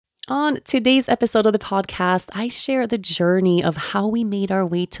On today's episode of the podcast, I share the journey of how we made our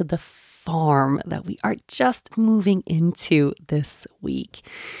way to the farm that we are just moving into this week.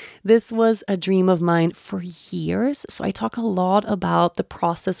 This was a dream of mine for years, so I talk a lot about the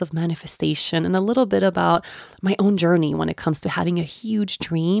process of manifestation and a little bit about my own journey when it comes to having a huge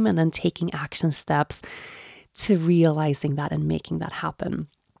dream and then taking action steps to realizing that and making that happen.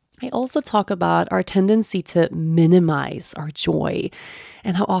 I also talk about our tendency to minimize our joy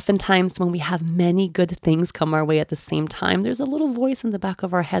and how oftentimes when we have many good things come our way at the same time, there's a little voice in the back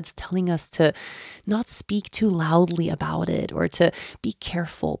of our heads telling us to not speak too loudly about it or to be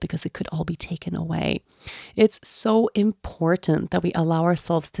careful because it could all be taken away. It's so important that we allow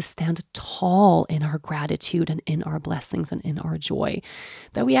ourselves to stand tall in our gratitude and in our blessings and in our joy,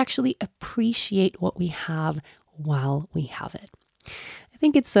 that we actually appreciate what we have while we have it. I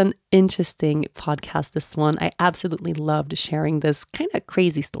think it's an interesting podcast, this one. I absolutely loved sharing this kind of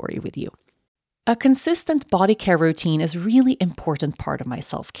crazy story with you. A consistent body care routine is a really important part of my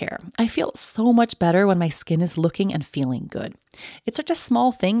self-care. I feel so much better when my skin is looking and feeling good. It's such a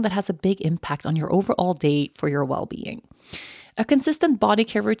small thing that has a big impact on your overall day for your well-being. A consistent body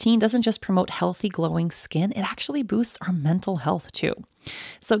care routine doesn't just promote healthy, glowing skin, it actually boosts our mental health too.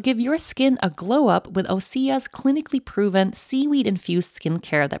 So give your skin a glow up with Osea's clinically proven seaweed-infused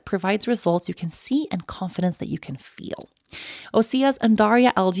skincare that provides results you can see and confidence that you can feel. Osea's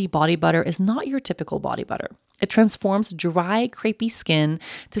Undaria algae body butter is not your typical body butter. It transforms dry, crepey skin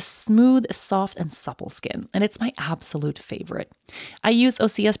to smooth, soft, and supple skin, and it's my absolute favorite. I use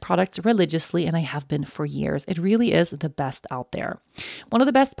Osea's products religiously, and I have been for years. It really is the best out there. One of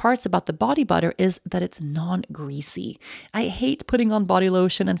the best parts about the body butter is that it's non-greasy. I hate putting on body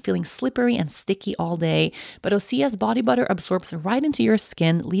lotion and feeling slippery and sticky all day, but Osea's body butter absorbs right into your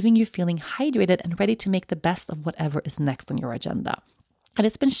skin, leaving you feeling hydrated and ready to make the best of whatever is next on your agenda. And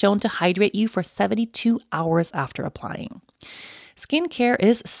it's been shown to hydrate you for 72 hours after applying. Skincare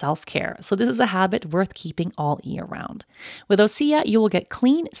is self-care, so this is a habit worth keeping all year round. With Osea, you will get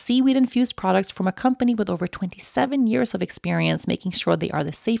clean, seaweed-infused products from a company with over 27 years of experience, making sure they are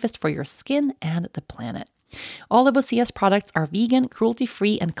the safest for your skin and the planet. All of Osea's products are vegan,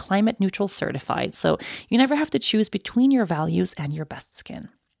 cruelty-free, and climate-neutral certified, so you never have to choose between your values and your best skin.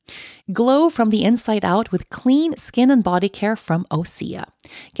 Glow from the inside out with clean skin and body care from Osea.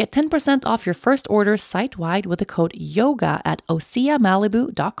 Get 10% off your first order site-wide with the code YOGA at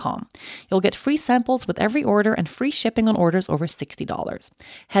OseaMalibu.com. You'll get free samples with every order and free shipping on orders over $60.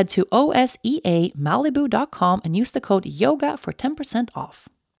 Head to OSEAMalibu.com and use the code YOGA for 10% off.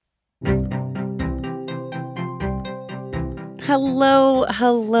 Hello,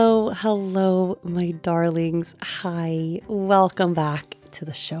 my darlings. Hi, welcome back to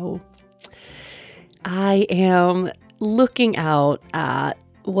the show. I am looking out at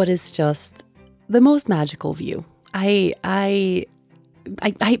what is just the most magical view. I've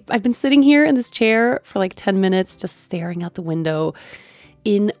been sitting here in this chair for like 10 minutes, just staring out the window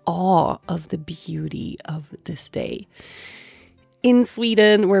in awe of the beauty of this day. In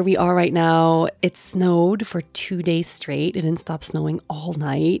Sweden, where we are right now, it snowed for 2 days straight. It didn't stop snowing all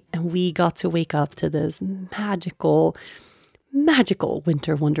night. And we got to wake up to this magical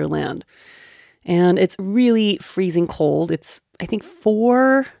winter wonderland. And it's really freezing cold. It's, I think,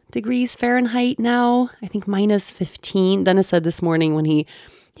 4 degrees Fahrenheit now. I think minus 15. Dennis said this morning when he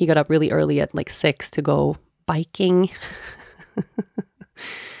got up really early at like 6 to go biking.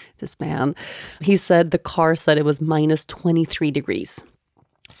 This man, he said the car said it was minus 23 degrees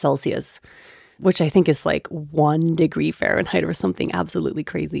Celsius, which I think is like 1 degree Fahrenheit or something absolutely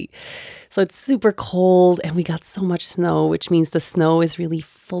crazy. So it's super cold and we got so much snow, which means the snow is really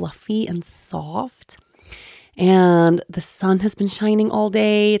fluffy and soft. And the sun has been shining all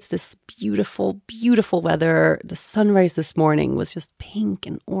day. It's this beautiful, beautiful weather. The sunrise this morning was just pink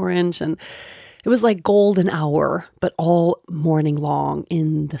and orange, and it was like golden hour, but all morning long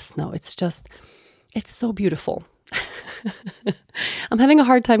in the snow. It's so beautiful. I'm having a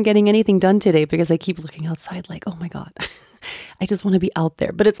hard time getting anything done today because I keep looking outside like, oh my God, I just want to be out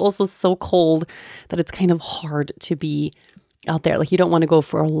there. But it's also so cold that it's kind of hard to be out there. Like you don't want to go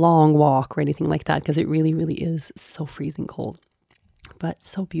for a long walk or anything like that because it really, really is so freezing cold, but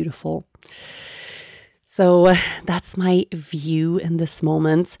so beautiful. So that's my view in this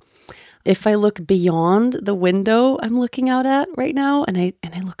moment. If I look beyond the window I'm looking out at right now and I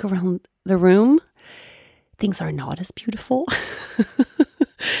look around the room, things are not as beautiful.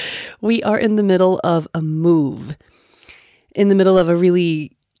 We are in the middle of a move, in the middle of a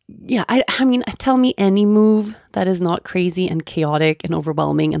really, I mean, tell me any move that is not crazy and chaotic and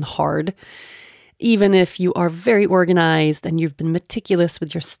overwhelming and hard. Even if you are very organized and you've been meticulous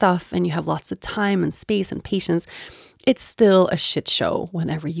with your stuff and you have lots of time and space and patience, it's still a shit show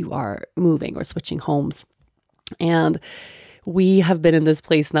whenever you are moving or switching homes. And we have been in this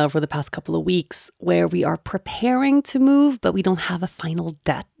place now for the past couple of weeks where we are preparing to move, but we don't have a final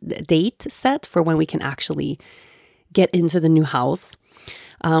date set for when we can actually get into the new house,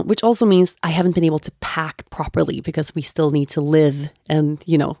 which also means I haven't been able to pack properly because we still need to live and,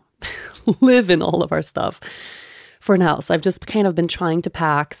 live in all of our stuff for now. So I've just kind of been trying to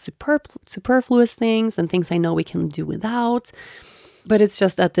pack superfluous things and things I know we can do without, but it's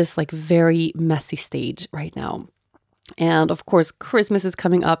just at this very messy stage right now. And of course, Christmas is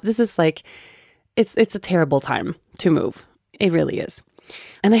coming up. This is it's a terrible time to move. It really is.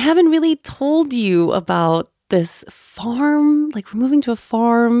 And I haven't really told you about this farm. We're moving to a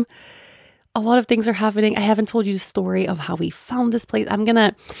farm. A lot of things are happening. I haven't told you the story of how we found this place.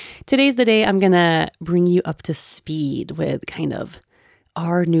 Today's the day I'm going to bring you up to speed with kind of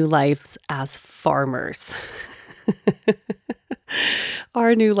our new lives as farmers.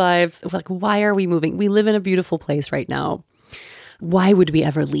 Our new lives, why are we moving? We live in a beautiful place right now. Why would we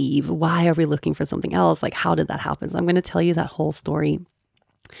ever leave? Why are we looking for something else? How did that happen? So I'm going to tell you that whole story.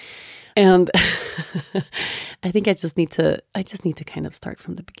 And I think I just need to kind of start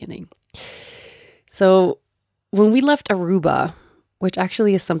from the beginning. So when we left Aruba, which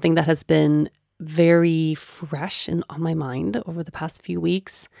actually is something that has been very fresh and on my mind over the past few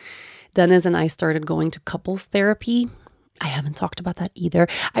weeks, Dennis and I started going to couples therapy. I haven't talked about that either.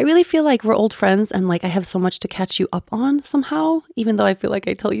 I really feel like we're old friends and I have so much to catch you up on somehow, even though I feel like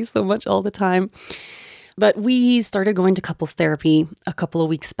I tell you so much all the time. But we started going to couples therapy a couple of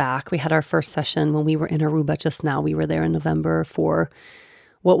weeks back. We had our first session when we were in Aruba just now. We were there in November for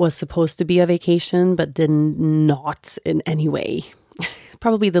what was supposed to be a vacation, but did not in any way.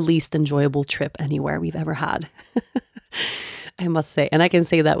 Probably the least enjoyable trip anywhere we've ever had. I must say. And I can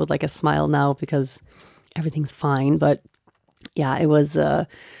say that with a smile now because everything's fine. But yeah, it was a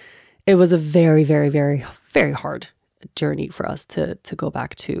very, very, very, very hard journey for us to go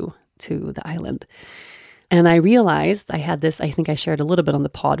back to the island. And I realized I had this, I think I shared a little bit on the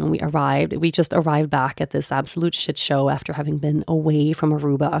pod when we arrived. We just arrived back at this absolute shit show after having been away from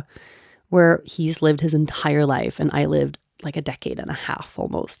Aruba, where he's lived his entire life and I lived a decade and a half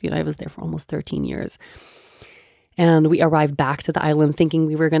almost. I was there for almost 13 years. And we arrived back to the island thinking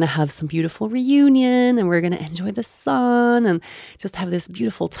we were going to have some beautiful reunion and we were going to enjoy the sun and just have this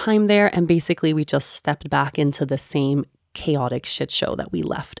beautiful time there. And basically we just stepped back into the same chaotic shit show that we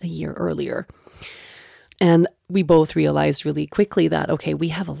left a year earlier. And we both realized really quickly that, okay, we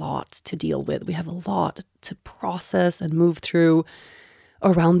have a lot to deal with. We have a lot to process and move through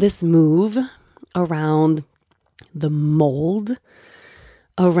around this move, around the mold,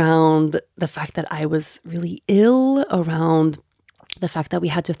 around the fact that I was really ill, around the fact that we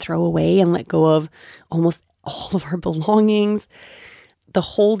had to throw away and let go of almost all of our belongings, the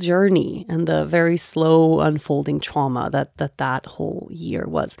whole journey and the very slow unfolding trauma that whole year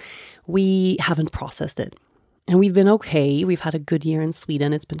was. We haven't processed it. And we've been okay. We've had a good year in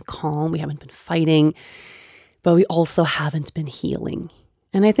Sweden. It's been calm. We haven't been fighting, but we also haven't been healing.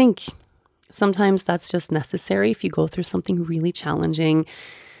 And I think sometimes that's just necessary if you go through something really challenging,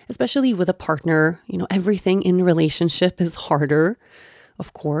 especially with a partner. Everything in relationship is harder,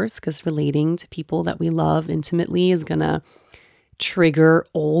 of course, because relating to people that we love intimately is going to trigger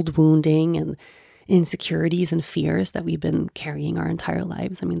old wounding and insecurities and fears that we've been carrying our entire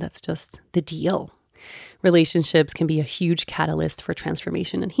lives. That's just the deal. Relationships can be a huge catalyst for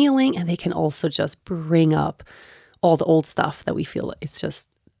transformation and healing, and they can also just bring up all the old stuff that we feel it's just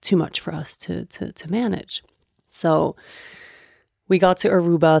too much for us to manage. So we got to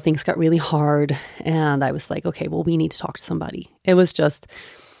Aruba, things got really hard, and I was like, okay, well, we need to talk to somebody. It was just,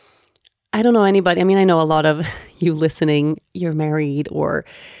 I don't know anybody. I know a lot of you listening, you're married or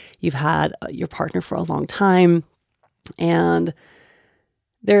you've had your partner for a long time, and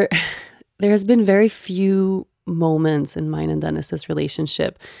there has been very few moments in mine and Dennis's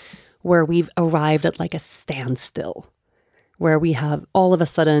relationship where we've arrived at a standstill, where we have all of a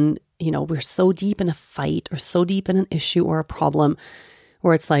sudden, we're so deep in a fight or so deep in an issue or a problem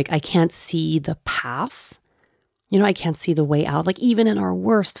where it's I can't see the path. I can't see the way out. Even in our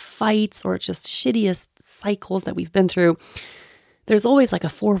worst fights or just shittiest cycles that we've been through, there's always a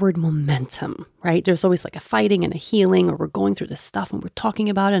forward momentum, right? There's always a fighting and a healing, or we're going through this stuff and we're talking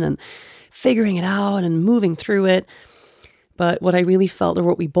about it and figuring it out and moving through it. But what I really felt, or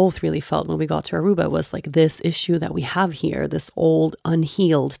what we both really felt when we got to Aruba, was this issue that we have here, this old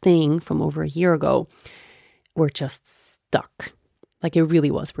unhealed thing from over a year ago, we're just stuck. Like it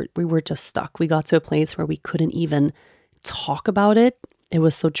really was. We were just stuck. We got to a place where we couldn't even talk about it. It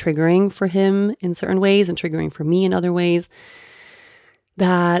was so triggering for him in certain ways and triggering for me in other ways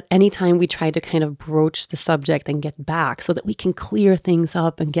that anytime we tried to kind of broach the subject and get back so that we can clear things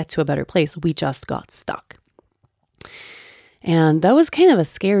up and get to a better place, we just got stuck. And that was kind of a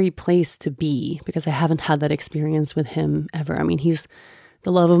scary place to be because I haven't had that experience with him ever. I mean, he's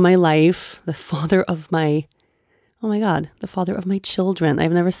the love of my life, the father of my, oh my God, the father of my children.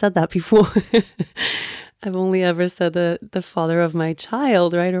 I've never said that before. I've only ever said the father of my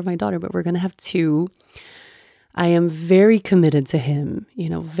child, right? Or my daughter, but we're going to have two. I am very committed to him,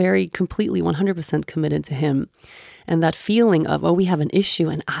 very completely 100% committed to him. And that feeling of, oh, we have an issue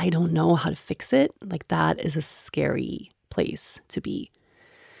and I don't know how to fix it, like that is a scary place to be.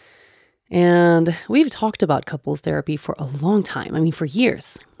 And we've talked about couples therapy for a long time. I mean, for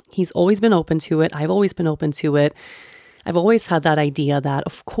years. He's always been open to it. I've always been open to it. I've always had that idea that,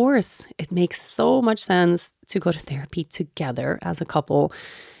 of course, it makes so much sense to go to therapy together as a couple.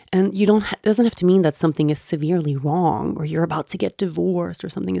 And it doesn't have to mean that something is severely wrong or you're about to get divorced or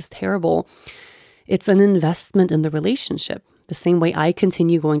something is terrible. It's an investment in the relationship. The same way I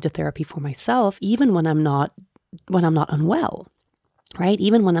continue going to therapy for myself, even when I'm not unwell, right?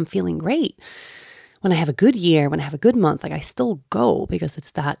 Even when I'm feeling great, when I have a good year, when I have a good month, like I still go because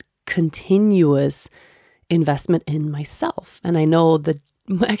it's that continuous investment in myself. And I know that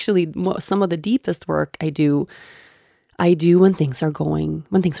actually some of the deepest work I do when things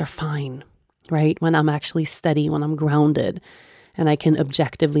are fine, right? When I'm actually steady, when I'm grounded and I can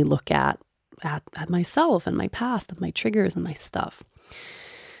objectively look at myself and my past and my triggers and my stuff.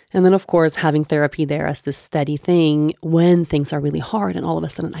 And then, of course, having therapy there as this steady thing when things are really hard and all of a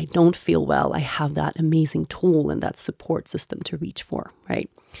sudden I don't feel well, I have that amazing tool and that support system to reach for,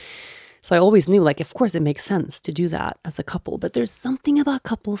 right? So I always knew, like, of course, it makes sense to do that as a couple. But there's something about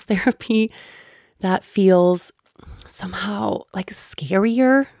couples therapy that feels somehow like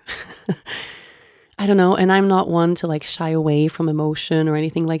scarier. I don't know. And I'm not one to like shy away from emotion or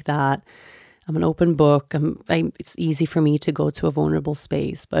anything like that. I'm an open book. It's easy for me to go to a vulnerable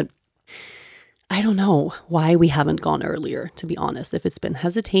space, but I don't know why we haven't gone earlier, to be honest. If it's been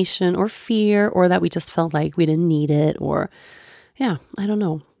hesitation or fear or that we just felt like we didn't need it or yeah, I don't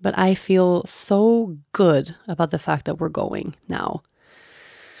know. But I feel so good about the fact that we're going now,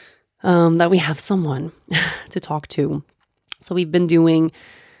 that we have someone to talk to. So we've been doing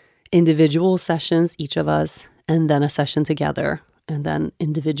individual sessions, each of us, and then a session together, and then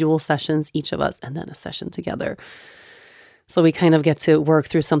individual sessions, each of us, and then a session together. So we kind of get to work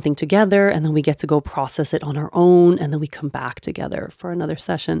through something together, and then we get to go process it on our own, and then we come back together for another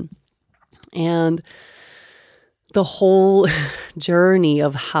session. And the whole journey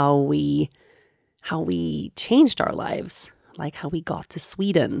of how we changed our lives, like how we got to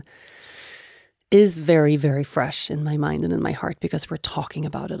Sweden, is very, very fresh in my mind and in my heart because we're talking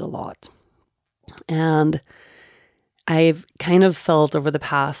about it a lot. And I've kind of felt over the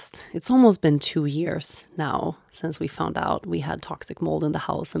past, it's almost been 2 years now since we found out we had toxic mold in the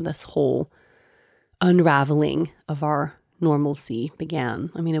house and this whole unraveling of our normalcy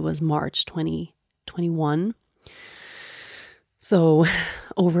began. I mean, it was March 2021. So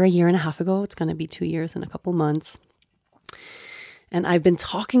over a year and a half ago, it's going to be 2 years in a couple months. And I've been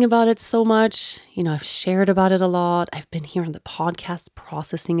talking about it so much. I've shared about it a lot. I've been here on the podcast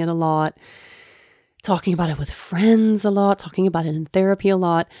processing it a lot, talking about it with friends a lot, talking about it in therapy a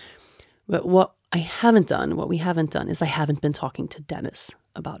lot. But what we haven't done is I haven't been talking to Dennis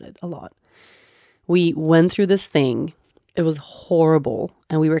about it a lot. We went through this thing. It was horrible.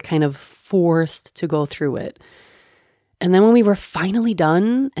 And we were kind of forced to go through it. And then when we were finally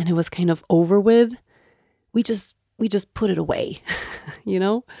done and it was kind of over with, we just put it away,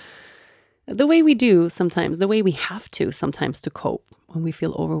 the way we do sometimes, the way we have to sometimes to cope when we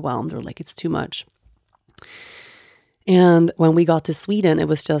feel overwhelmed or like it's too much. And when we got to Sweden,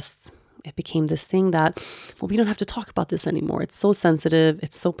 it became this thing that, well, we don't have to talk about this anymore. It's so sensitive.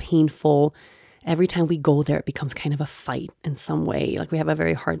 It's so painful. Every time we go there, it becomes kind of a fight in some way. Like we have a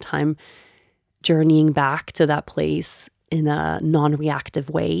very hard time journeying back to that place in a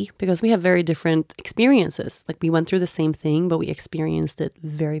non-reactive way because we have very different experiences. Like we went through the same thing, but we experienced it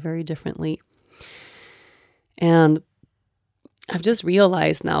very, very differently. And I've just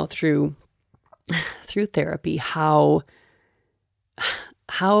realized now through therapy how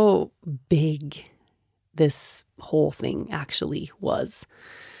big this whole thing actually was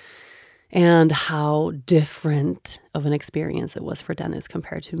and how different of an experience it was for Dennis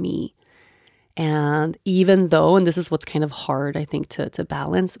compared to me. And even though, and this is what's kind of hard, I think, to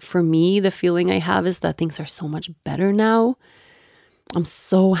balance, for me, the feeling I have is that things are so much better now. I'm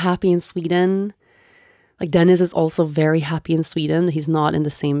so happy in Sweden. Like Dennis is also very happy in Sweden. He's not in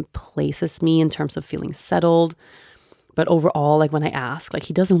the same place as me in terms of feeling settled. But overall, like when I ask, like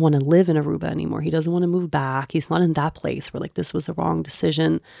he doesn't want to live in Aruba anymore. He doesn't want to move back. He's not in that place where like this was a wrong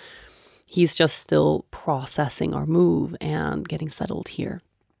decision. He's just still processing our move and getting settled here,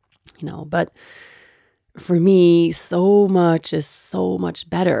 But for me, so much is so much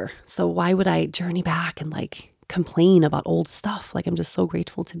better. So why would I journey back and like complain about old stuff? Like I'm just so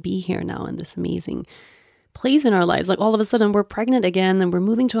grateful to be here now in this amazing place in our lives. Like all of a sudden we're pregnant again and we're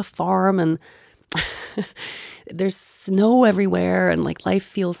moving to a farm and there's snow everywhere and like life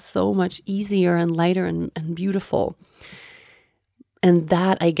feels so much easier and lighter and beautiful. And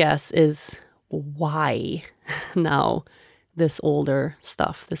that, I guess, is why now this older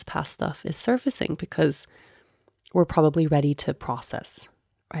stuff, this past stuff is surfacing, because we're probably ready to process,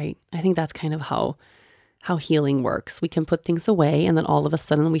 right? I think that's kind of how healing works. We can put things away and then all of a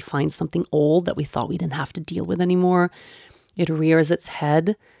sudden we find something old that we thought we didn't have to deal with anymore. It rears its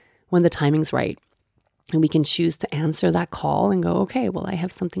head when the timing's right. And we can choose to answer that call and go, okay, well, I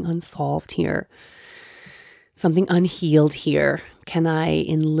have something unsolved here, something unhealed here. Can I,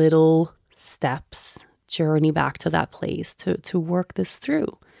 in little steps, journey back to that place to work this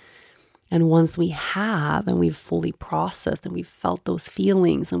through? And once we have, and we've fully processed and we've felt those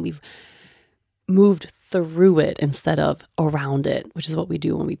feelings and we've moved through it instead of around it, which is what we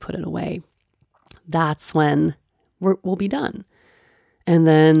do when we put it away, that's when we'll be done. And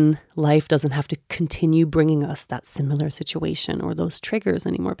then life doesn't have to continue bringing us that similar situation or those triggers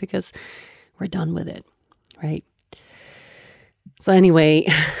anymore because we're done with it, right? So anyway,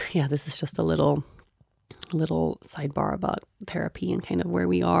 yeah, this is just a little sidebar about therapy and kind of where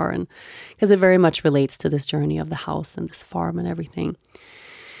we are, and because it very much relates to this journey of the house and this farm and everything.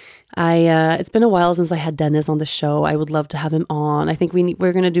 It's been a while since I had Dennis on the show. I would love to have him on. I think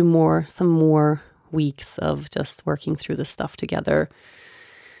we're going to do some more weeks of just working through this stuff together.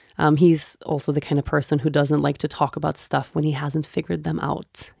 He's also the kind of person who doesn't like to talk about stuff when he hasn't figured them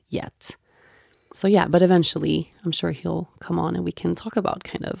out yet. So yeah, but eventually I'm sure he'll come on and we can talk about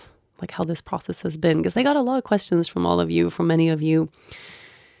kind of like how this process has been, because I got a lot of questions from many of you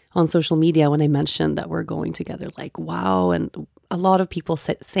on social media when I mentioned that we're going together, like, wow. And a lot of people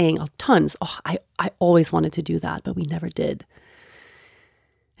saying, tons, I always wanted to do that, but we never did.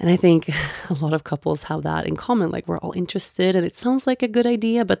 And I think a lot of couples have that in common. Like we're all interested and it sounds like a good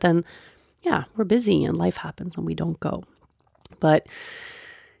idea, but then, yeah, we're busy and life happens and we don't go. But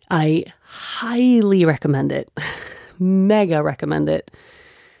I highly recommend it, mega recommend it.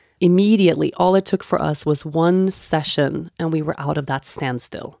 Immediately, all it took for us was one session and we were out of that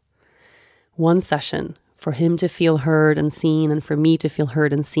standstill. One session for him to feel heard and seen and for me to feel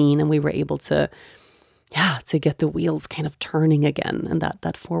heard and seen. And we were able to get the wheels kind of turning again and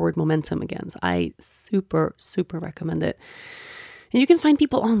that forward momentum again. So I super, super recommend it. And you can find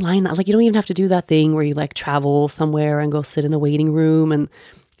people online. Like you don't even have to do that thing where you like travel somewhere and go sit in a waiting room and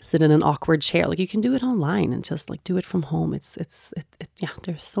sit in an awkward chair. Like you can do it online and just like do it from home. Yeah,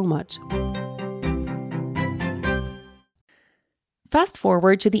 there's so much. Fast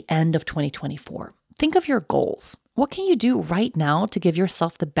forward to the end of 2024. Think of your goals. What can you do right now to give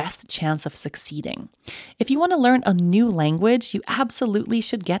yourself the best chance of succeeding? If you want to learn a new language, you absolutely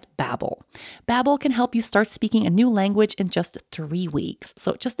should get Babbel. Babbel can help you start speaking a new language in just 3 weeks.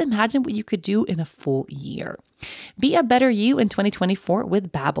 So just imagine what you could do in a full year. Be a better you in 2024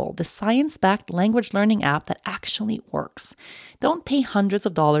 with Babbel, the science-backed language learning app that actually works. Don't pay hundreds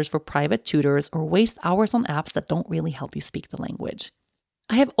of dollars for private tutors or waste hours on apps that don't really help you speak the language.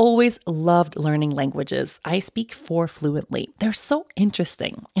 I have always loved learning languages. I speak 4 fluently. They're so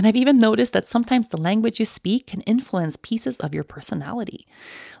interesting. And I've even noticed that sometimes the language you speak can influence pieces of your personality.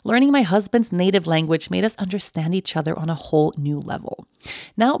 Learning my husband's native language made us understand each other on a whole new level.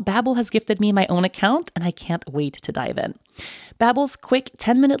 Now, Babbel has gifted me my own account, and I can't wait to dive in. Babbel's quick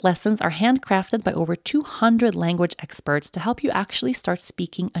 10-minute lessons are handcrafted by over 200 language experts to help you actually start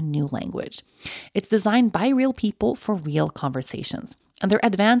speaking a new language. It's designed by real people for real conversations. And their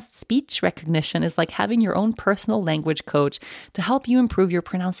advanced speech recognition is like having your own personal language coach to help you improve your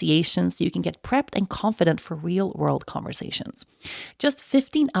pronunciation so you can get prepped and confident for real-world conversations. Just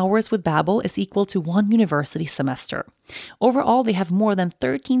 15 hours with Babbel is equal to 1 university semester. Overall, they have more than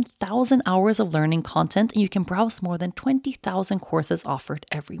 13,000 hours of learning content, and you can browse more than 20,000 courses offered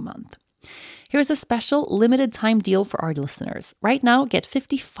every month. Here's a special limited time deal for our listeners. Right now, get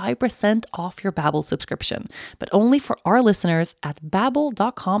 55% off your Babbel subscription, but only for our listeners at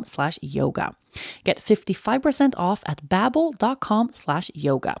babbel.com/yoga. Get 55% off at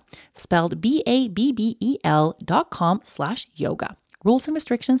babbel.com/yoga, spelled BABBEL.com/yoga. Rules and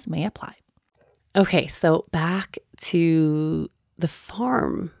restrictions may apply. Okay, so back to the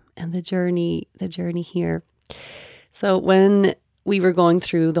farm and the journey here. So when we were going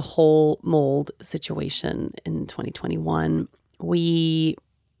through the whole mold situation in 2021, we've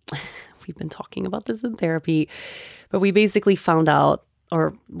been talking about this in therapy, but we basically found out,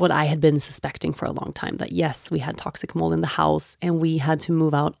 or what I had been suspecting for a long time, that yes, we had toxic mold in the house and we had to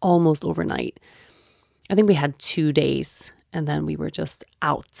move out almost overnight. I think we had 2 days and then we were just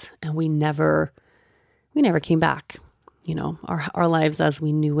out, and we never came back. You know, our lives as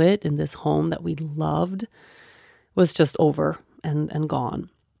we knew it in this home that we loved was just over and gone.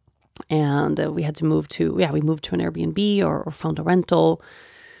 And we had to move to an Airbnb or found a rental.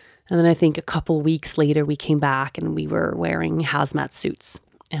 And then I think a couple weeks later, we came back and we were wearing hazmat suits.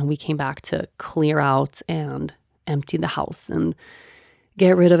 And we came back to clear out and empty the house and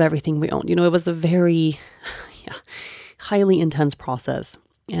get rid of everything we owned. You know, it was a very highly intense process.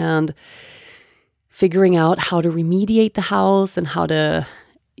 And figuring out how to remediate the house and how to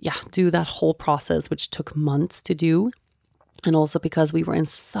do that whole process, which took months to do. And also because we were in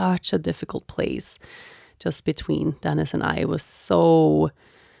such a difficult place just between Dennis and I. It was so,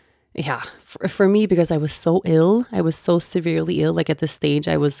 for me, because I was so ill. I was so severely ill. Like at this stage,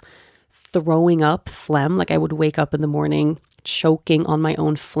 I was throwing up phlegm. Like I would wake up in the morning choking on my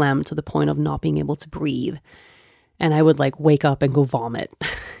own phlegm to the point of not being able to breathe. And I would like wake up and go vomit.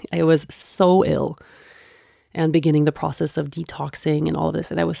 I was so ill and beginning the process of detoxing and all of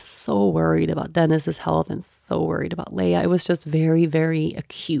this. And I was so worried about Dennis's health and so worried about Leia. It was just very, very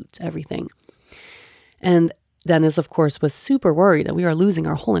acute, everything. And Dennis, of course, was super worried that we are losing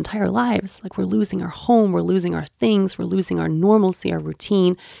our whole entire lives. Like we're losing our home, we're losing our things, we're losing our normalcy, our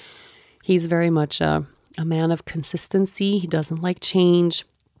routine. He's very much a man of consistency. He doesn't like change.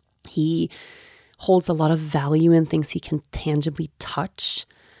 He holds a lot of value in things he can tangibly touch.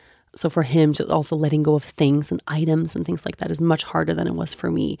 So for him, just also letting go of things and items and things like that is much harder than it was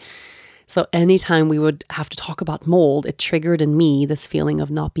for me. So anytime we would have to talk about mold, it triggered in me this feeling of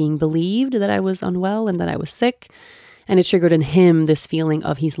not being believed, that I was unwell and that I was sick. And it triggered in him this feeling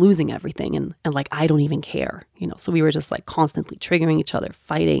of he's losing everything and like, I don't even care, you know? So we were just like constantly triggering each other,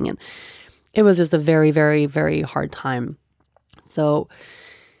 fighting. And it was just a very, very, very hard time. So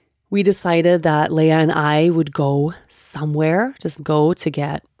we decided that Leia and I would go somewhere, just go to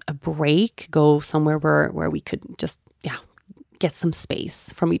get a break, go somewhere where we could just, get some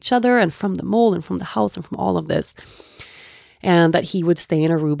space from each other and from the mold and from the house and from all of this. And that he would stay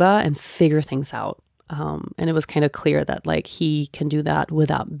in Aruba and figure things out. And it was kind of clear that like he can do that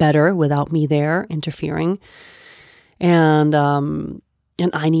without me there interfering. And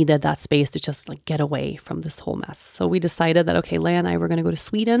I needed that space to just like get away from this whole mess. So we decided that, okay, Leia and I were going to go to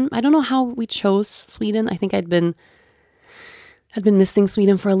Sweden. I don't know how we chose Sweden. I think I'd been missing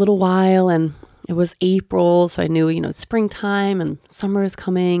Sweden for a little while, and it was April. So I knew, it's springtime and summer is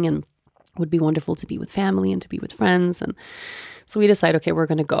coming and it would be wonderful to be with family and to be with friends. And so we decided, okay, we're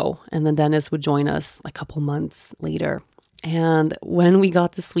going to go. And then Dennis would join us a couple months later. And when we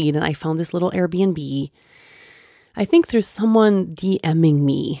got to Sweden, I found this little Airbnb, I think through someone DMing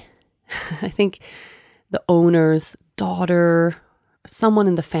me. I think the owner's daughter, someone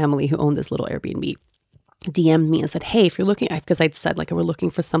in the family who owned this little Airbnb, DM'd me and said, hey, if you're looking, because I'd said like, we're looking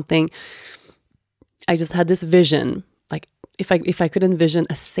for something. I just had this vision, like if I could envision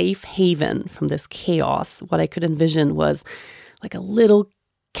a safe haven from this chaos, what I could envision was like a little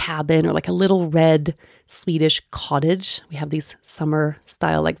cabin or like a little red Swedish cottage. We have these summer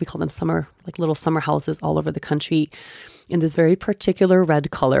style, like we call them summer, like little summer houses all over the country in this very particular red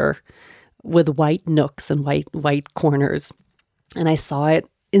color with white nooks and white corners. And I saw it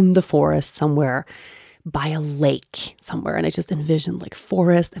in the forest somewhere by a lake somewhere. And I just envisioned like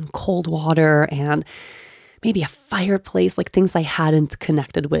forest and cold water and maybe a fireplace, like things I hadn't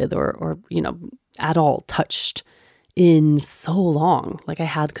connected with or at all touched in so long. Like I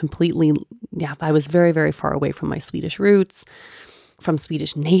had completely, I was very, very far away from my Swedish roots, from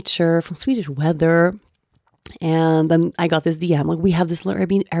Swedish nature, from Swedish weather. And then I got this DM, like, we have this little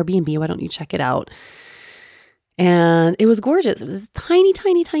Airbnb, why don't you check it out? And it was gorgeous. It was this tiny,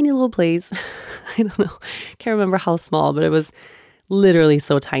 tiny, tiny little place. I don't know, can't remember how small, but it was literally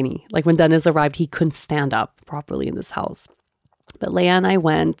so tiny. Like when Dennis arrived, he couldn't stand up properly in this house. But Leia and I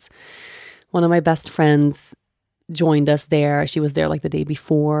went. One of my best friends joined us there. She was there like the day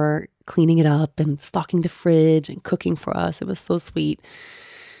before, cleaning it up and stocking the fridge and cooking for us. It was so sweet.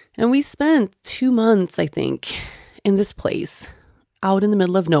 And we spent 2 months, I think, in this place, out in the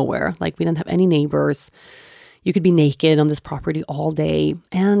middle of nowhere. Like we didn't have any neighbors. You could be naked on this property all day,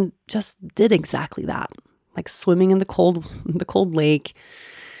 and just did exactly that. like swimming in the cold lake,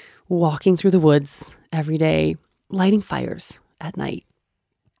 walking through the woods every day, lighting fires at night.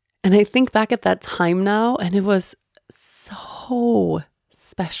 And I think back at that time now, and it was so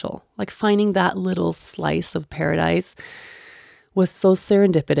special. Like finding that little slice of paradise was so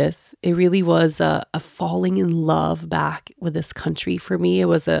serendipitous. It really was a falling in love back with this country for me. It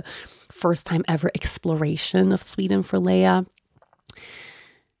was a first time ever exploration of Sweden for Leia.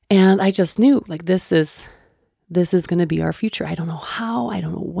 And I just knew like this is going to be our future. I don't know how, I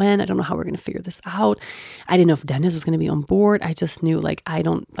don't know when, I don't know how we're going to figure this out. I didn't know if Dennis was going to be on board. I just knew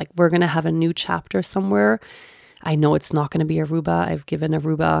we're going to have a new chapter somewhere. I know it's not going to be Aruba. I've given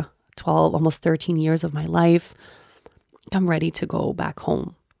Aruba 12, almost 13 years of my life. I'm ready to go back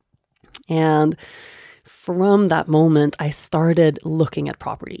home. And from that moment, I started looking at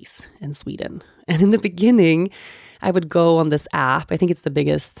properties in Sweden. And in the beginning, I would go on this app. I think it's the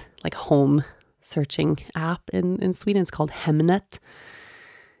biggest like home searching app in Sweden. It's called Hemnet.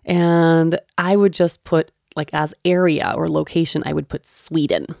 And I would just put like as area or location, I would put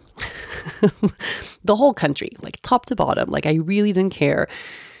Sweden. The whole country, like top to bottom. Like I really didn't care.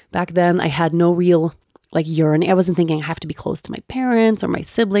 Back then, I had no real like yearning. I wasn't thinking I have to be close to my parents or my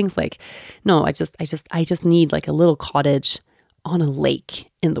siblings. Like, no, I just need like a little cottage on a lake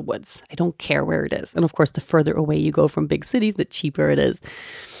in the woods. I don't care where it is. And of course, the further away you go from big cities, the cheaper it is.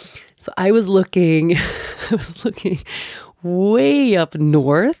 So I was looking way up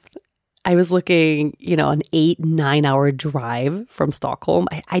north. I was looking, an 8-9 hour drive from Stockholm.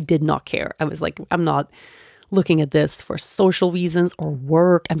 I did not care. I was like, I'm not looking at this for social reasons or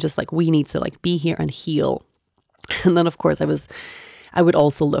work. I'm just like, we need to like be here and heal. And then of course I would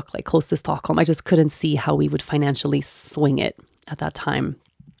also look like close to Stockholm. I just couldn't see how we would financially swing it at that time.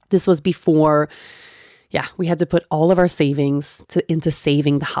 This was before, we had to put all of our savings into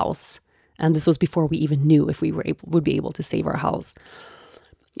saving the house. And this was before we even knew if we would be able to save our house.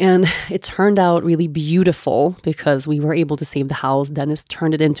 And it turned out really beautiful because we were able to save the house. Dennis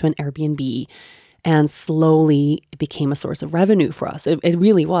turned it into an Airbnb. And slowly it became a source of revenue for us. It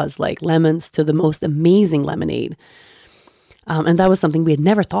really was like lemons to the most amazing lemonade. And that was something we had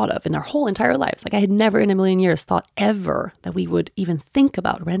never thought of in our whole entire lives. Like I had never in a million years thought ever that we would even think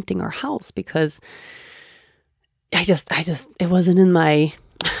about renting our house because it wasn't in my,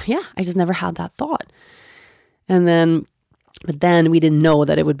 I just never had that thought. But then we didn't know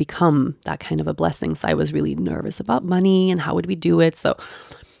that it would become that kind of a blessing. So I was really nervous about money and how would we do it. So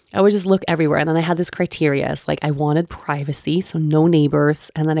I would just look everywhere. And then I had this criteria. It's like I wanted privacy, so no neighbors.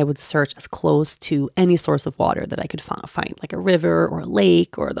 And then I would search as close to any source of water that I could find, like a river or a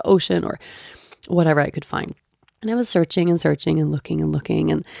lake or the ocean or whatever I could find. And I was searching and searching and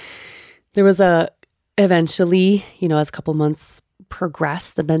looking. And there was eventually, as a couple months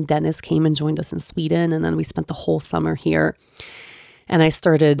progressed, and then Dennis came and joined us in Sweden. And then we spent the whole summer here. And I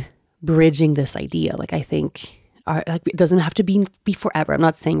started bridging this idea. Like I think it doesn't have to be forever. I'm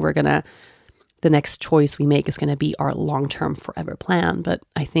not saying the next choice we make is going to be our long-term forever plan, but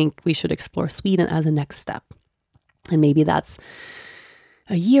I think we should explore Sweden as a next step. And maybe that's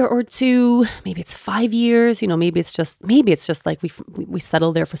a year or two, maybe it's 5 years, maybe it's just like we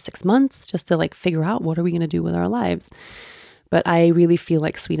settle there for 6 months just to like figure out what are we going to do with our lives. But I really feel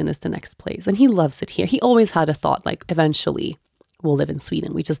like Sweden is the next place. And he loves it here. He always had a thought like eventually we'll live in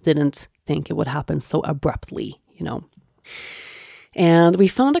Sweden. We just didn't think it would happen so abruptly. And we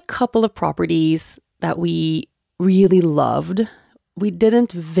found a couple of properties that we really loved. We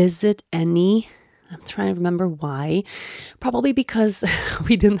didn't visit any. I'm trying to remember why. Probably because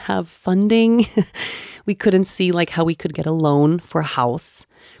we didn't have funding. We couldn't see like how we could get a loan for a house.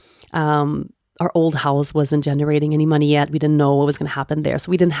 Our old house wasn't generating any money yet. We didn't know what was going to happen there. So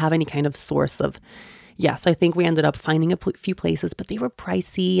we didn't have any kind of source of, so I think we ended up finding a few places, but they were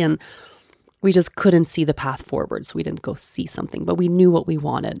pricey and we just couldn't see the path forward. So we didn't go see something, but we knew what we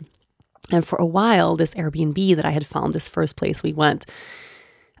wanted. And for a while, this Airbnb that I had found, this first place we went,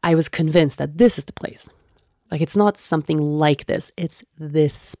 I was convinced that this is the place. Like it's not something like this, it's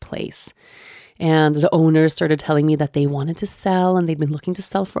this place. And the owners started telling me that they wanted to sell and they'd been looking to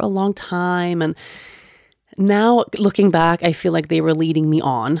sell for a long time. And now looking back, I feel like they were leading me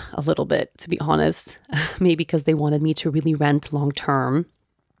on a little bit, to be honest. Maybe because they wanted me to really rent long term.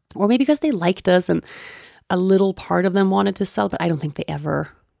 Or maybe because they liked us and a little part of them wanted to sell, but I don't think they ever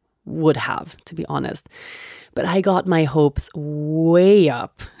would have, to be honest. But I got my hopes way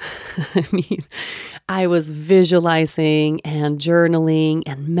up. I was visualizing and journaling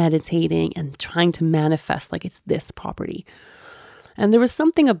and meditating and trying to manifest like it's this property. And there was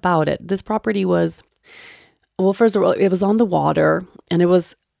something about it. This property was, well, first of all, it was on the water and it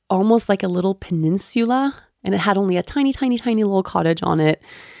was almost like a little peninsula, and it had only a tiny, tiny, tiny little cottage on it,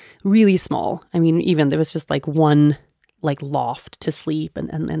 really small. I mean, even there was just like one like loft to sleep and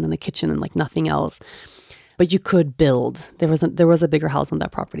then the kitchen and like nothing else. But you could build. There was a bigger house on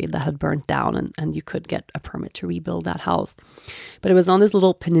that property that had burnt down, and you could get a permit to rebuild that house. But it was on this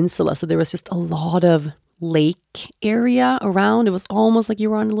little peninsula, so there was just a lot of lake area around. It was almost like you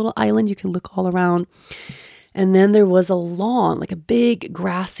were on a little island. You could look all around. And then there was a lawn, like a big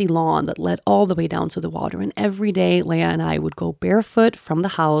grassy lawn that led all the way down to the water. And every day, Leah and I would go barefoot from the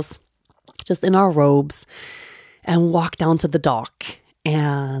house, just in our robes, and walk down to the dock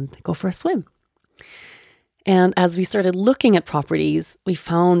and go for a swim. And as we started looking at properties, we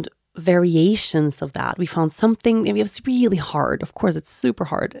found variations of that. We found something, it was really hard. Of course, it's super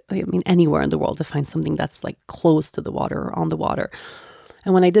hard. I mean, anywhere in the world to find something that's like close to the water or on the water.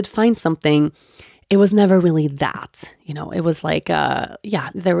 And when I did find something, it was never really that, it was like,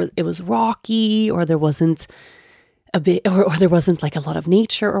 it was rocky, or there wasn't a bit, or there wasn't like a lot of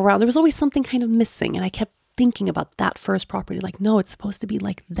nature around. There was always something kind of missing. And I kept thinking about that first property, like, no, it's supposed to be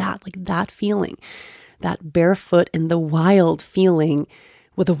like that feeling. That barefoot in the wild feeling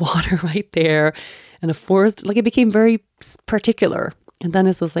with the water right there and a forest. Like, it became very particular. And then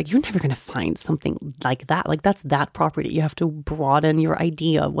it was like, you're never going to find something like that. Like, that's that property. You have to broaden your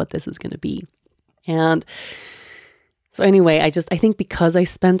idea of what this is going to be. And so anyway, I think because I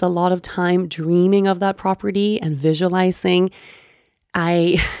spent a lot of time dreaming of that property and visualizing,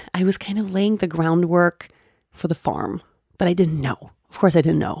 I was kind of laying the groundwork for the farm, but I didn't know. Of course, I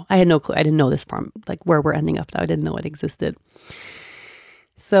didn't know. I had no clue. I didn't know this farm, like where we're ending up now. I didn't know it existed.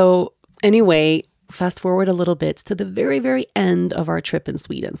 So anyway, fast forward a little bit to the very, very end of our trip in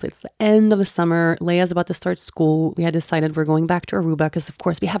Sweden. So it's the end of the summer. Leah's about to start school. We had decided we're going back to Aruba because, of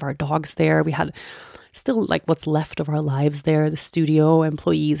course, we have our dogs there. We had still like what's left of our lives there, the studio,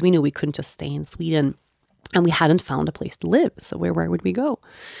 employees. We knew we couldn't just stay in Sweden, and we hadn't found a place to live. So where would we go?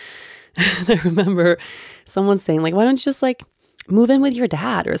 And I remember someone saying, like, why don't you just like move in with your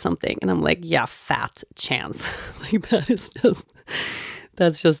dad or something? And I'm like, yeah, fat chance. Like,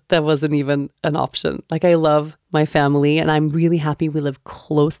 that wasn't even an option. Like, I love my family and I'm really happy we live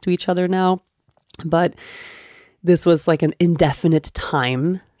close to each other now. But this was like an indefinite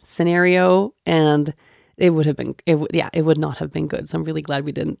time scenario, and it would not have been good. So I'm really glad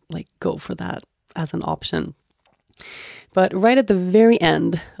we didn't like go for that as an option. But right at the very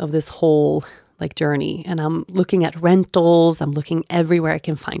end of this whole like journey, and I'm looking at rentals, I'm looking everywhere I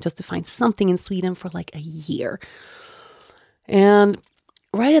can find just to find something in Sweden for like a year. And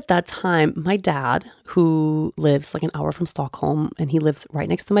right at that time, my dad, who lives like an hour from Stockholm, and he lives right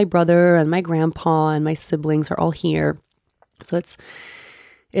next to my brother and my grandpa and my siblings are all here. So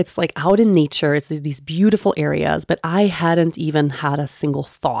it's like out in nature. It's these beautiful areas, but I hadn't even had a single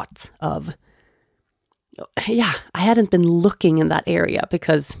thought of, I hadn't been looking in that area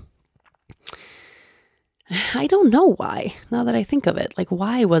because I don't know why, now that I think of it. Like,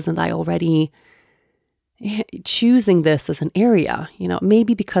 why wasn't I already choosing this as an area?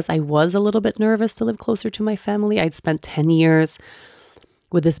 Maybe because I was a little bit nervous to live closer to my family. I'd spent 10 years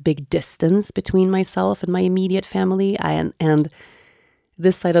with this big distance between myself and my immediate family. And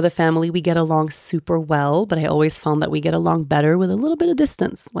this side of the family, we get along super well, but I always found that we get along better with a little bit of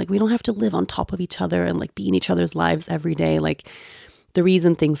distance. Like, we don't have to live on top of each other and like be in each other's lives every day. Like, the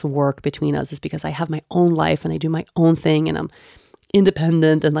reason things work between us is because I have my own life and I do my own thing and I'm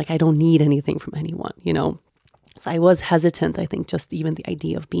independent and like I don't need anything from anyone, So I was hesitant, I think, just even the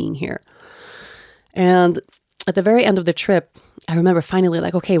idea of being here. And at the very end of the trip, I remember finally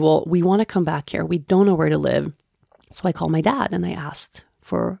like, okay, well, we want to come back here. We don't know where to live. So I called my dad and I asked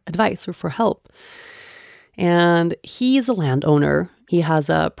for advice or for help. And he's a landowner. He has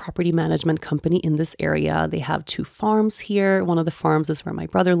a property management company in this area. They have 2 farms here. One of the farms is where my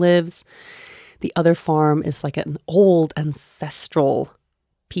brother lives. The other farm is like an old ancestral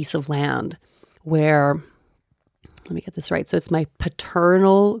piece of land where, let me get this right. So it's my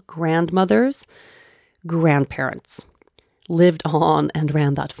paternal grandmother's grandparents lived on and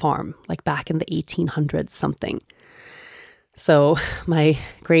ran that farm, like back in the 1800s something. So my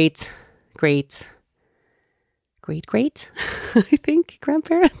great, I think,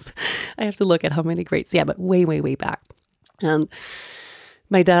 grandparents. I have to look at how many greats. Yeah, but way, way, way back. And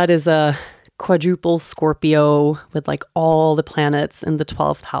my dad is a quadruple Scorpio with like all the planets in the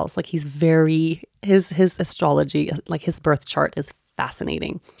 12th house. Like, he's his astrology, like his birth chart is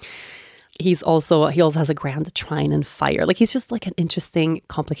fascinating. He also has a grand trine in fire. Like, he's just like an interesting,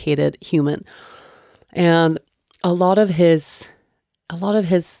 complicated human. And a lot of his,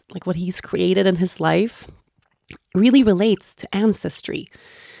 like what he's created in his life really relates to ancestry,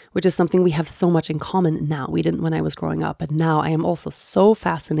 which is something we have so much in common now. We didn't when I was growing up, but now I am also so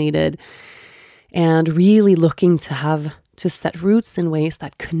fascinated and really looking to set roots in ways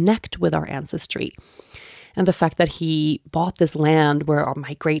that connect with our ancestry. And the fact that he bought this land where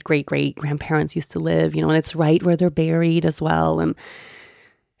my great-great-great-grandparents used to live, and it's right where they're buried as well. And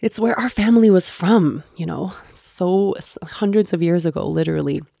it's where our family was from, so hundreds of years ago,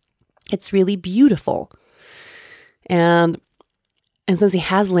 literally. It's really beautiful. And since he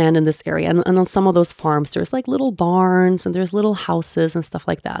has land in this area, and on some of those farms, there's like little barns and there's little houses and stuff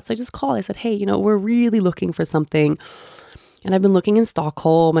like that. So I just called. I said, hey, we're really looking for something. And I've been looking in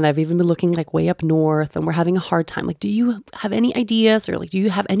Stockholm, and I've even been looking like way up north, and we're having a hard time. Like, do you have any ideas, or like, do you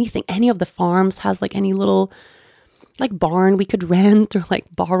have anything? Any of the farms has like any little like barn we could rent or like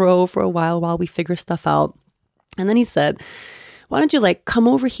borrow for a while we figure stuff out? And then he said, why don't you like come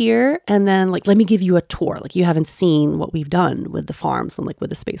over here and then like, let me give you a tour. Like, you haven't seen what we've done with the farms and like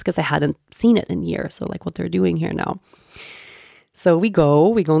with the space, because I hadn't seen it in years. So like what they're doing here now. So we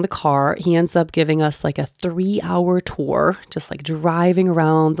go in the car. He ends up giving us like a 3-hour tour, just like driving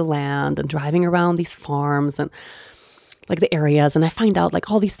around the land and driving around these farms and like the areas. And I find out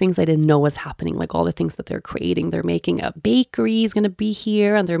like all these things I didn't know was happening, like all the things that they're creating. They're making a bakery is going to be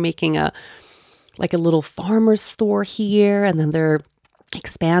here, and they're making a little farmer's store here. And then they're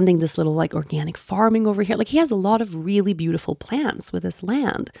expanding this little like organic farming over here. Like, he has a lot of really beautiful plans with this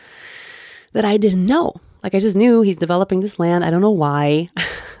land that I didn't know. Like, I just knew he's developing this land. I don't know why.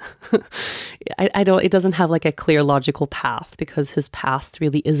 It doesn't have like a clear logical path, because his past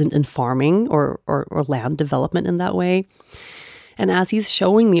really isn't in farming or land development in that way. And as he's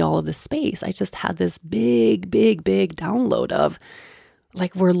showing me all of this space, I just had this big download of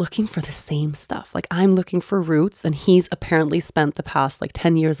like, we're looking for the same stuff. Like, I'm looking for roots, and he's apparently spent the past like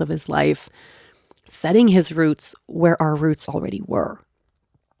 10 years of his life setting his roots where our roots already were.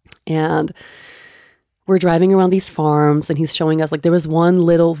 And we're driving around these farms, and he's showing us like there was one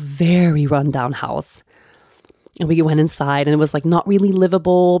little very rundown house, and we went inside, and it was like not really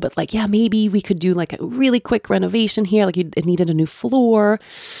livable, but like, yeah, maybe we could do like a really quick renovation here. Like, it needed a new floor,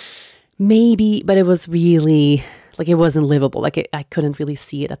 maybe, but it was really like, it wasn't livable. Like, I couldn't really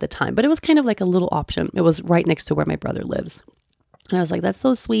see it at the time, but it was kind of like a little option. It was right next to where my brother lives. And I was like, that's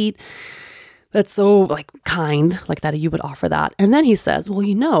so sweet. That's so like kind, like that you would offer that. And then he says,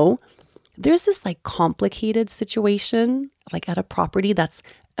 well, there's this like complicated situation like at a property that's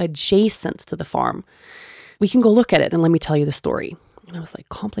adjacent to the farm. We can go look at it and let me tell you the story. And I was like,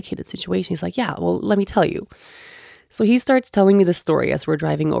 complicated situation? He's like, yeah, well, let me tell you. So he starts telling me the story as we're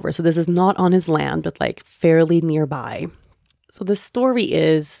driving over. So this is not on his land, but like fairly nearby. So the story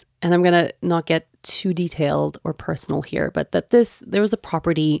is, and I'm going to not get too detailed or personal here, but there was a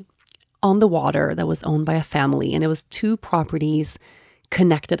property on the water that was owned by a family, and it was 2 properties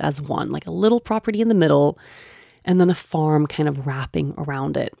connected as one, like a little property in the middle and then a farm kind of wrapping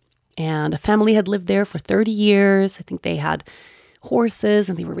around it. And a family had lived there for 30 years. I think they had horses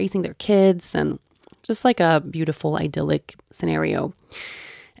and they were raising their kids, and just like a beautiful idyllic scenario.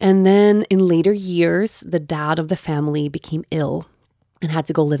 And then in later years, the dad of the family became ill and had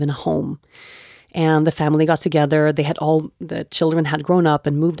to go live in a home. And the family got together. The children had grown up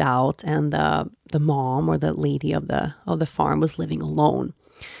and moved out, and the mom or the lady of the farm was living alone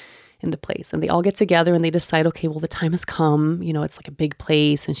in the place. And they all get together and they decide, okay, well, the time has come. It's like a big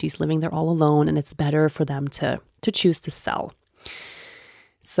place, and she's living there all alone, and it's better for them to choose to sell.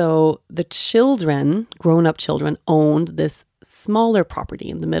 So the children, grown-up children, owned this smaller property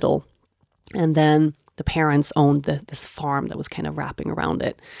in the middle, and then the parents owned this farm that was kind of wrapping around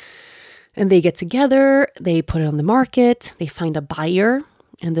it. And they get together, they put it on the market, they find a buyer,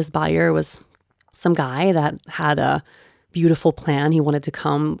 and this buyer was some guy that had a beautiful plan. He wanted to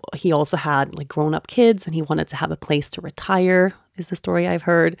come. He also had like grown-up kids, and he wanted to have a place to retire, is the story I've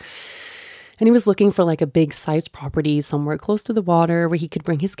heard. And he was looking for like a big-sized property somewhere close to the water where he could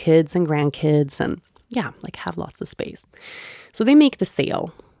bring his kids and grandkids and, yeah, like have lots of space. So they make the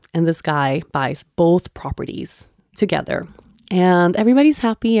sale, and this guy buys both properties together. And everybody's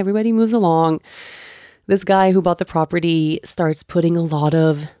happy. Everybody moves along. This guy who bought the property starts putting a lot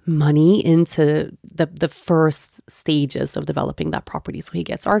of money into the first stages of developing that property. So he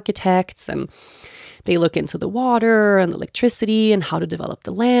gets architects, and they look into the water and the electricity and how to develop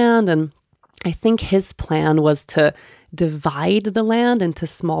the land. And I think his plan was to divide the land into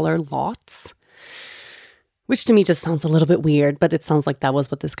smaller lots, which to me just sounds a little bit weird, but it sounds like that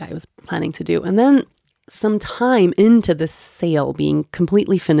was what this guy was planning to do. And then some time into this sale being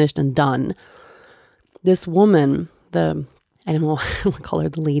completely finished and done, this woman, I don't want to call her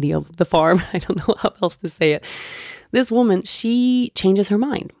the lady of the farm. I don't know how else to say it. This woman, she changes her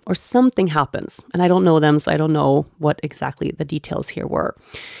mind or something happens. And I don't know them, so I don't know what exactly the details here were.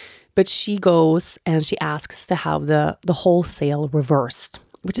 But she goes and she asks to have the whole sale reversed,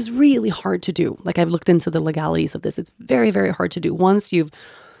 which is really hard to do. Like I've looked into the legalities of this. It's very, very hard to do. Once you've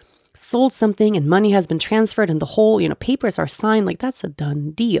sold something and money has been transferred and the whole, papers are signed, like that's a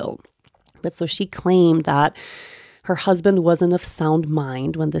done deal. But so she claimed that her husband wasn't of sound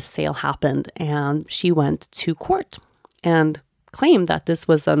mind when this sale happened, and she went to court and claimed that this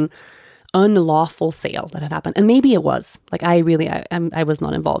was an unlawful sale that had happened. And maybe it was. Like I was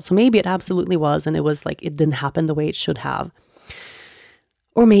not involved. So maybe it absolutely was, and it was like it didn't happen the way it should have.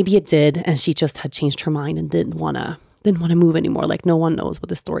 Or maybe it did, and she just had changed her mind and didn't want to move anymore. Like no one knows what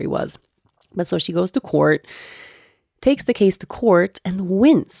the story was. But so she goes to court, takes the case to court, and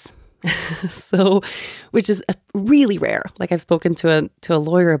wins. So, which is really rare. Like I've spoken to a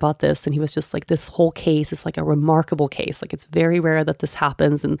lawyer about this, and he was just like, this whole case is like a remarkable case. Like it's very rare that this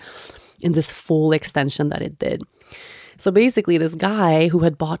happens, and in this full extension that it did. So basically, this guy who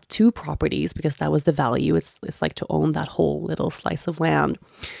had bought 2 properties, because that was the value, it's like to own that whole little slice of land,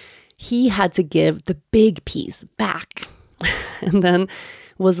 he had to give the big piece back, and then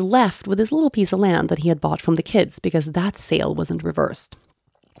was left with this little piece of land that he had bought from the kids because that sale wasn't reversed.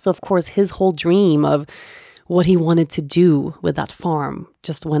 So of course, his whole dream of what he wanted to do with that farm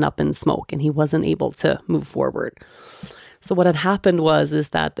just went up in smoke, and he wasn't able to move forward. So what had happened is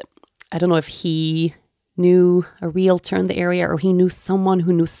that, I don't know if he knew a realtor in the area, or he knew someone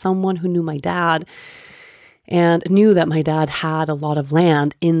who knew my dad, and knew that my dad had a lot of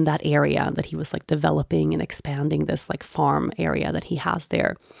land in that area that he was like developing and expanding this like farm area that he has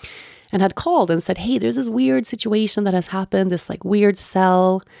there. And had called and said, hey, there's this weird situation that has happened, this like weird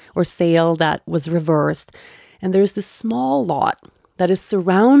sale that was reversed. And there's this small lot that is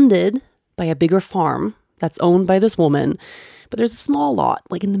surrounded by a bigger farm that's owned by this woman. But there's a small lot,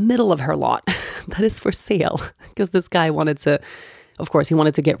 like in the middle of her lot, that is for sale. Because this guy wanted to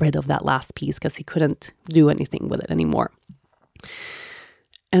get rid of that last piece because he couldn't do anything with it anymore.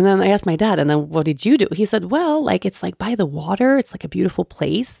 And then I asked my dad, and then what did you do? He said, well, like it's like by the water. It's like a beautiful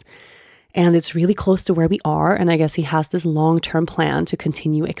place. And it's really close to where we are. And I guess he has this long-term plan to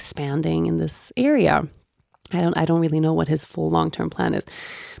continue expanding in this area. I don't really know what his full long-term plan is.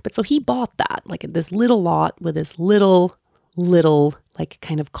 But so he bought that, like this little lot with this little like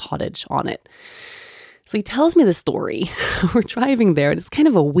kind of cottage on it. So he tells me the story. We're driving there, and it's kind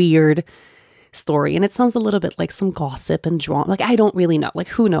of a weird story. And it sounds a little bit like some gossip and drama. Like I don't really know. Like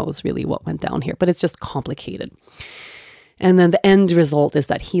who knows really what went down here, but it's just complicated. And then the end result is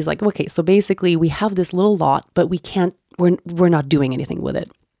that he's like, okay, so basically we have this little lot, but we're not doing anything with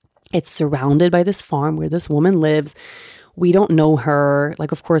it. It's surrounded by this farm where this woman lives. We don't know her.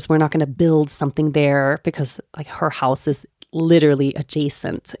 Like, of course, we're not going to build something there because like her house is literally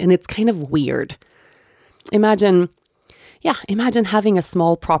adjacent, and it's kind of weird. Imagine having a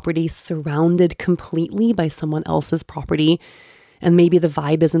small property surrounded completely by someone else's property. And maybe the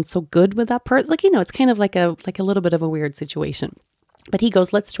vibe isn't so good with that person. Like, it's kind of like a little bit of a weird situation. But he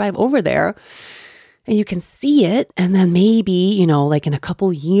goes, let's drive over there and you can see it. And then maybe, like in a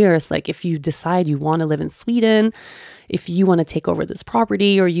couple years, like if you decide you want to live in Sweden, if you want to take over this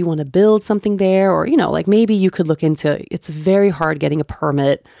property or you want to build something there, or, like maybe you could look into, it's very hard getting a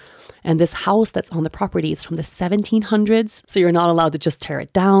permit. And this house that's on the property is from the 1700s. So you're not allowed to just tear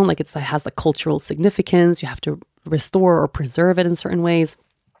it down. Like it has like cultural significance. You have to restore or preserve it in certain ways.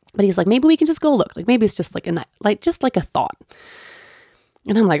 But he's like, maybe we can just go look. Like maybe it's just like a thought.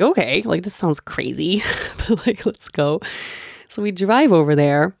 And I'm like, okay, like this sounds crazy, but like, let's go. So we drive over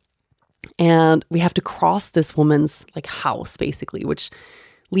there, and we have to cross this woman's like house basically, which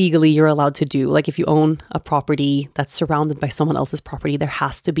legally you're allowed to do. Like if you own a property that's surrounded by someone else's property, there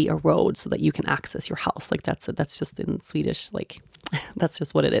has to be a road so that you can access your house. Like that's just in Swedish, like that's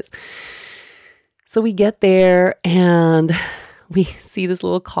just what it is. So we get there and we see this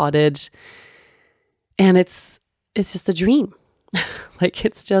little cottage, and it's just a dream. Like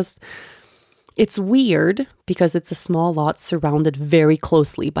it's weird because it's a small lot surrounded very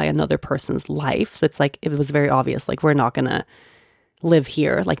closely by another person's life. So it's like, it was very obvious, like we're not going to live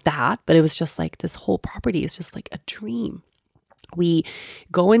here like that. But it was just like this whole property is just like a dream. We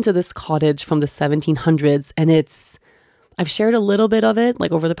go into this cottage from the 1700s, and I've shared a little bit of it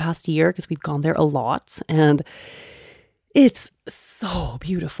like over the past year because we've gone there a lot, and it's so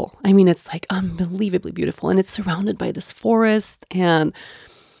beautiful. I mean, it's like unbelievably beautiful, and it's surrounded by this forest, and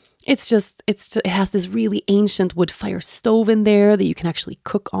it has this really ancient wood fire stove in there that you can actually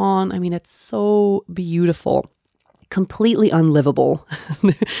cook on. I mean, it's so beautiful. completely unlivable.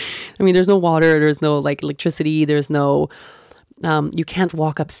 I mean, there's no water, there's no like electricity, there's no, you can't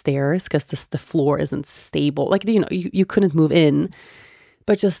walk upstairs because the floor isn't stable. Like, you couldn't move in,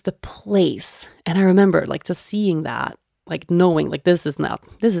 but just the place. And I remember like just seeing that, like knowing like this is not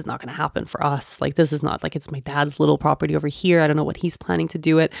going to happen for us. Like, this is not like, it's my dad's little property over here. I don't know what he's planning to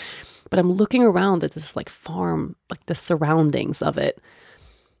do it, but I'm looking around at this like farm, like the surroundings of it.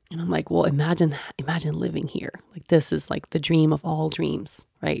 And I'm like, well, imagine living here. Like, this is like the dream of all dreams,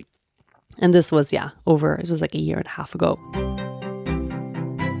 right? And this was, it was like a year and a half ago.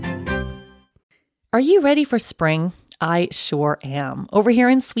 Are you ready for spring? I sure am. Over here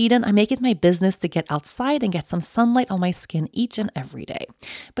in Sweden, I make it my business to get outside and get some sunlight on my skin each and every day.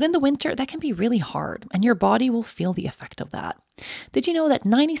 But in the winter, that can be really hard, and your body will feel the effect of that. Did you know that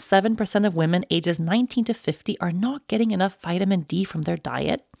 97% of women ages 19 to 50 are not getting enough vitamin D from their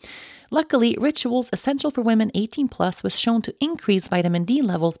diet? Luckily, Ritual's Essential for Women 18 Plus was shown to increase vitamin D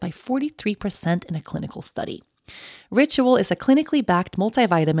levels by 43% in a clinical study. Ritual is a clinically backed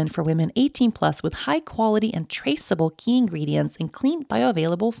multivitamin for women 18 plus with high quality and traceable key ingredients in clean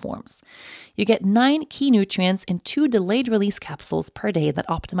bioavailable forms. You get 9 key nutrients in 2 delayed release capsules per day that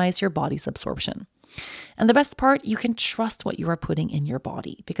optimize your body's absorption. And the best part, you can trust what you are putting in your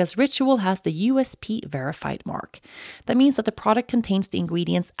body because Ritual has the USP verified mark. That means that the product contains the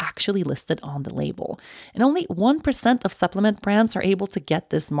ingredients actually listed on the label. And only 1% of supplement brands are able to get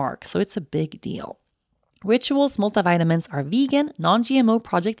this mark, so it's a big deal. Ritual's multivitamins are vegan, non-GMO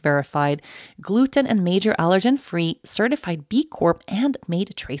project verified, gluten and major allergen free, certified B Corp, and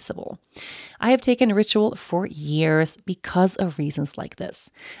made traceable. I have taken Ritual for years because of reasons like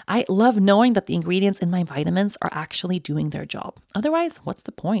this. I love knowing that the ingredients in my vitamins are actually doing their job. Otherwise, what's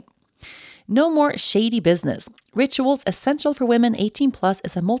the point? No more shady business. Ritual's Essential for Women 18 Plus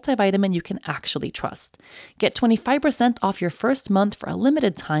is a multivitamin you can actually trust. Get 25% off your first month for a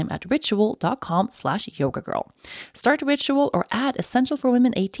limited time at ritual.com/yogagirl. Start Ritual or add Essential for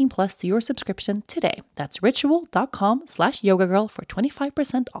Women 18 Plus to your subscription today. That's ritual.com/yogagirl for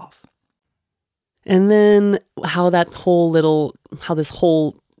 25% off. And then how this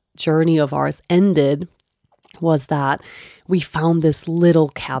whole journey of ours ended was that we found this little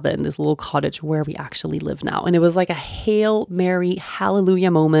cabin, this little cottage where we actually live now. And it was like a Hail Mary, hallelujah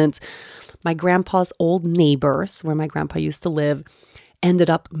moment. My grandpa's old neighbors, where my grandpa used to live, ended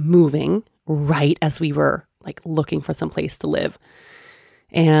up moving right as we were like looking for some place to live.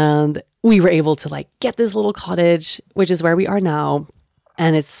 And we were able to like get this little cottage, which is where we are now.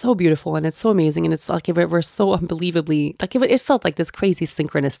 And it's so beautiful and it's so amazing. And it's like we're so unbelievably, like it felt like this crazy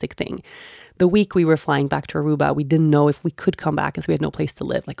synchronistic thing. The week we were flying back to Aruba, we didn't know if we could come back because we had no place to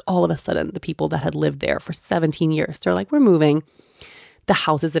live. Like all of a sudden, the people that had lived there for 17 years, they're like, we're moving. The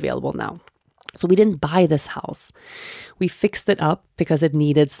house is available now. So we didn't buy this house. We fixed it up because it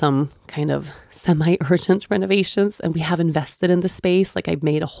needed some kind of semi-urgent renovations. And we have invested in the space. Like I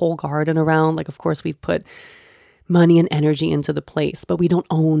made a whole garden around. Like, of course, we've put money and energy into the place, but we don't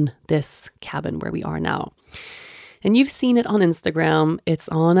own this cabin where we are now. And you've seen it on Instagram. It's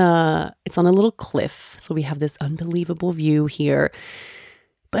on a little cliff. So we have this unbelievable view here,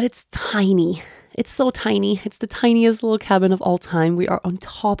 but it's tiny. It's so tiny. It's the tiniest little cabin of all time. We are on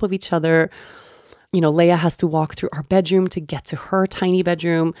top of each other. You know, Leia has to walk through our bedroom to get to her tiny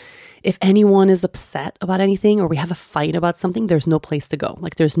bedroom. If anyone is upset about anything or we have a fight about something, there's no place to go.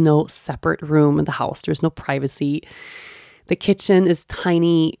 Like there's no separate room in the house. There's no privacy. The kitchen is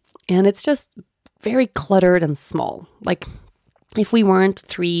tiny and it's just very cluttered and small. Like if we weren't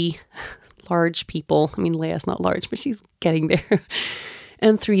 3 large people, I mean, Leia's not large, but she's getting there,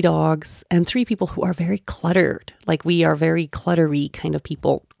 and 3 dogs and 3 people who are very cluttered. Like we are very cluttery kind of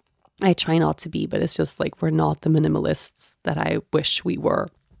people. I try not to be, but it's just like we're not the minimalists that I wish we were.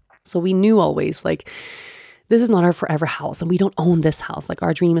 So we knew always like this is not our forever house and we don't own this house. Like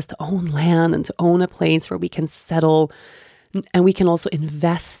our dream is to own land and to own a place where we can settle and we can also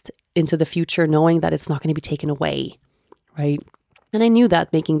invest into the future knowing that it's not going to be taken away, right? And I knew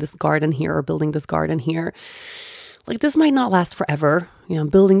that making this garden here or building this garden here, like this might not last forever. You know, I'm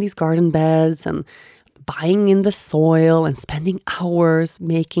building these garden beds and buying in the soil and spending hours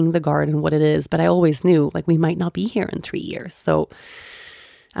making the garden what it is. But I always knew like we might not be here in 3 years. So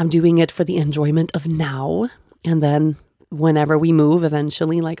I'm doing it for the enjoyment of now. And then whenever we move,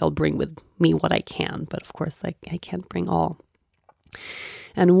 eventually, like I'll bring with me what I can. But of course, like I can't bring all.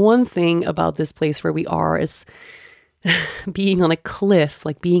 And one thing about this place where we are is being on a cliff,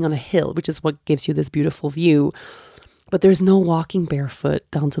 like being on a hill, which is what gives you this beautiful view. But there's no walking barefoot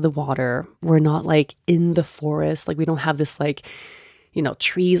down to the water. We're not like in the forest. Like we don't have this like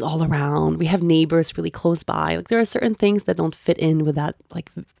trees all around. We have neighbors really close by. Like there are certain things that don't fit in with that like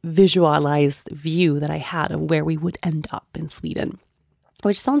visualized view that I had of where we would end up in Sweden,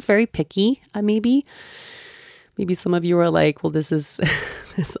 which sounds very picky. Maybe some of you are like, well, this is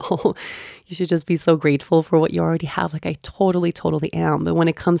all, you should just be so grateful for what you already have. Like I totally am. But when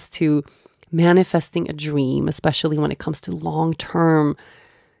it comes to manifesting a dream, especially when it comes to long-term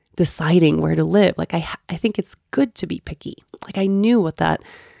deciding where to live, like I think it's good to be picky. Like I knew what that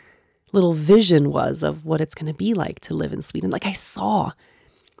little vision was of what it's going to be like to live in Sweden. Like I saw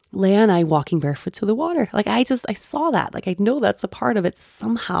Leah and I walking barefoot to the water. Like I saw that. Like I know that's a part of it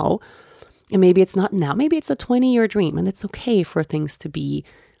somehow. And maybe it's not now. Maybe it's a 20-year dream, and it's okay for things to be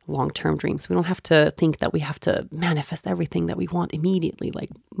long-term dreams. We don't have to think that we have to manifest everything that we want immediately. Like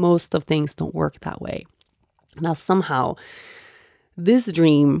most of things don't work that way. Now somehow this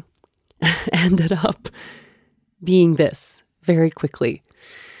dream ended up being this very quickly.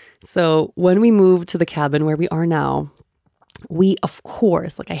 So when we moved to the cabin where we are now, we, of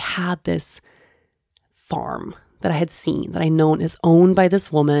course, like I had this farm that I had seen, that I known is owned by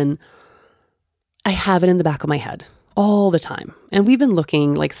this woman. I have it in the back of my head all the time. And we've been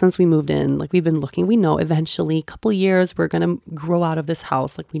looking, like since we moved in, like we've been looking, we know eventually, a couple years, we're going to grow out of this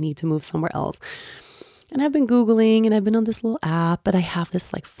house. Like we need to move somewhere else. And I've been Googling and I've been on this little app, but I have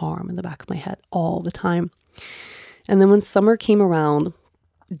this like farm in the back of my head all the time. And then when summer came around,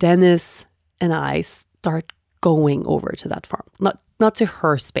 Dennis and I start going over to that farm, not to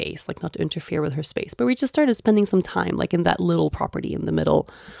her space, like not to interfere with her space, but we just started spending some time like in that little property in the middle,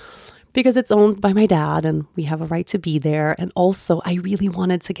 because it's owned by my dad and we have a right to be there. And also I really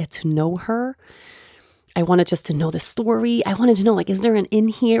wanted to get to know her. I wanted just to know the story. I wanted to know, like, is there an inn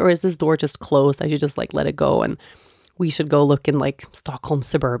here or is this door just closed? I should just like let it go and we should go look in like Stockholm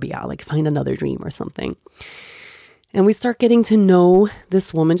suburbia, like find another dream or something. And we start getting to know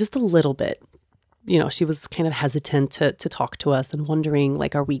this woman just a little bit. She was kind of hesitant to talk to us and wondering,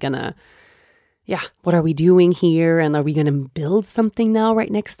 like, are we gonna, what are we doing here? And are we going to build something now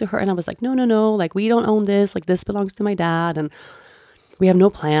right next to her? And I was like, no, like we don't own this. Like this belongs to my dad. And we have no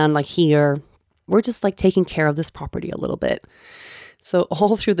plan like here. We're just like taking care of this property a little bit. So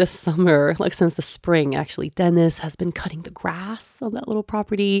all through this summer, like since the spring, actually, Dennis has been cutting the grass on that little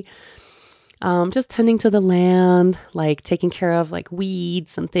property, just tending to the land, like taking care of like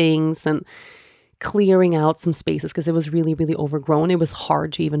weeds and things and clearing out some spaces because it was really, really overgrown. It was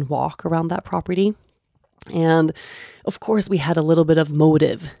hard to even walk around that property. And of course, we had a little bit of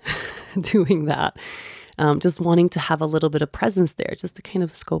motive doing that, just wanting to have a little bit of presence there, just to kind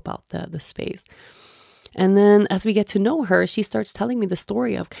of scope out the space. And then as we get to know her, she starts telling me the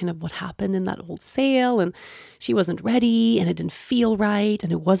story of kind of what happened in that old sale, and she wasn't ready and it didn't feel right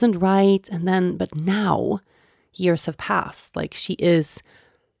and it wasn't right. And then, but now years have passed, like she is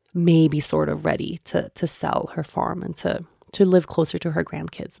maybe sort of ready to sell her farm and to live closer to her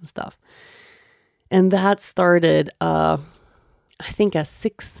grandkids and stuff. And that started, I think a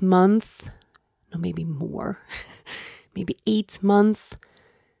 6 month, no, maybe more, maybe 8 month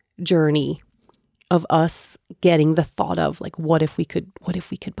journey of us getting the thought of like, what if we could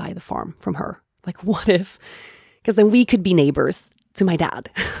buy the farm from her? Like, what if, because then we could be neighbors to my dad.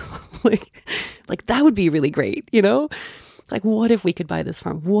 like that would be really great, Like, what if we could buy this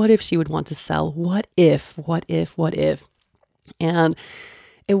farm? What if she would want to sell? What if? And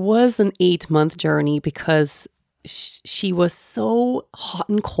it was an 8-month journey because she was so hot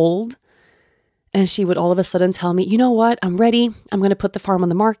and cold. And she would all of a sudden tell me, you know what? I'm ready. I'm going to put the farm on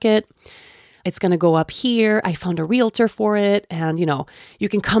the market. It's going to go up here. I found a realtor for it. And, you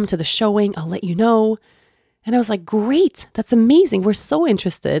can come to the showing. I'll let you know. And I was like, great. That's amazing. We're so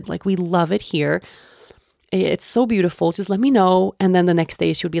interested. Like, we love it here. It's so beautiful. Just let me know. And then the next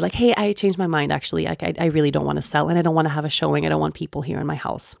day she would be like, hey, I changed my mind. Actually, I really don't want to sell and I don't want to have a showing. I don't want people here in my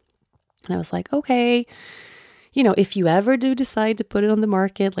house. And I was like, okay, if you ever do decide to put it on the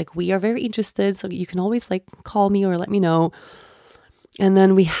market, like we are very interested. So you can always like call me or let me know. And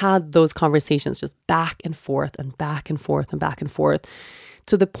then we had those conversations just back and forth and back and forth and back and forth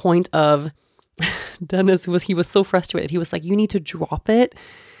to the point of Dennis he was so frustrated. He was like, you need to drop it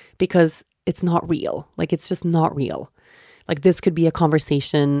because it's not real. Like, it's just not real. Like, this could be a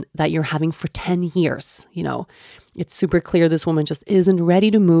conversation that you're having for 10 years, It's super clear this woman just isn't ready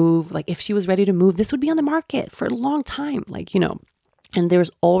to move. Like, if she was ready to move, this would be on the market for a long time. Like, and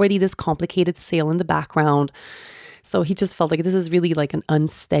there's already this complicated sale in the background. So he just felt like this is really like an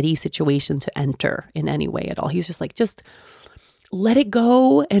unsteady situation to enter in any way at all. He's just like, just let it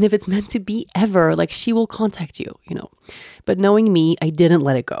go. And if it's meant to be ever, like she will contact you, But knowing me, I didn't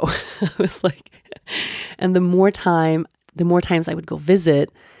let it go. I was like, and the more time the more times I would go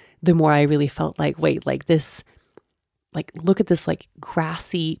visit, the more I really felt like, wait, like this, like look at this like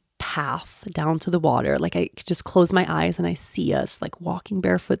grassy path down to the water. Like I could just close my eyes and I see us like walking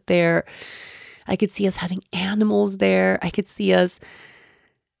barefoot there. I could see us having animals there. I could see us,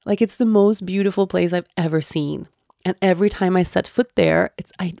 like it's the most beautiful place I've ever seen. And every time I set foot there,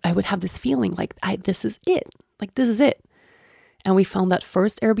 I would have this feeling like this is it. Like this is it. And we found that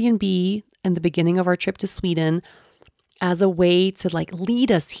first Airbnb in the beginning of our trip to Sweden as a way to like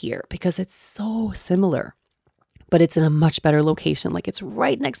lead us here because it's so similar, but it's in a much better location. Like it's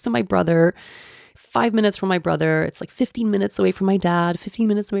right next to my brother, 5 minutes from my brother. It's like 15 minutes away from my dad, 15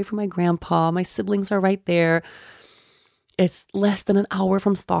 minutes away from my grandpa. My siblings are right there. It's less than an hour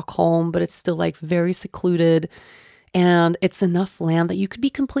from Stockholm, but it's still like very secluded. And it's enough land that you could be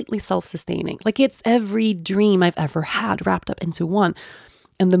completely self-sustaining. Like it's every dream I've ever had wrapped up into one.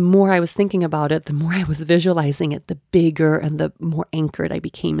 And the more I was thinking about it, the more I was visualizing it, the bigger and the more anchored I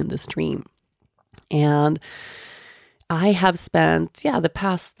became in this dream. And I have spent, the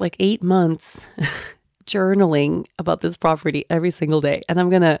past like 8 months journaling about this property every single day. And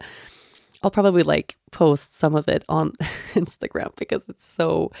I'll probably like post some of it on Instagram because it's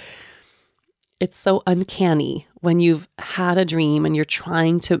so uncanny when you've had a dream and you're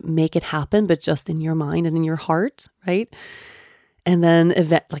trying to make it happen, but just in your mind and in your heart, right? And then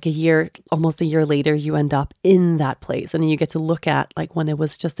almost a year later, you end up in that place and then you get to look at like when it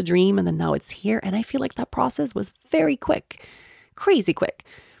was just a dream and then now it's here. And I feel like that process was very quick, crazy quick.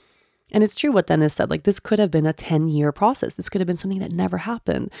 And it's true what Dennis said, like this could have been a 10-year process. This could have been something that never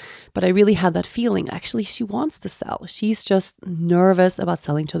happened. But I really had that feeling, actually, she wants to sell. She's just nervous about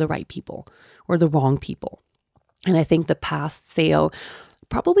selling to the right people or the wrong people. And I think the past sale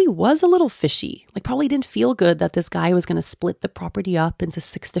probably was a little fishy, like probably didn't feel good that this guy was going to split the property up into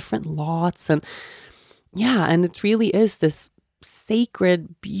 6 different lots. And it really is this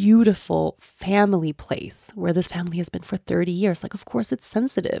sacred, beautiful family place where this family has been for 30 years. Like, of course, it's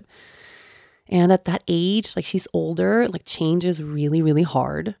sensitive. And at that age, like she's older, like change is really, really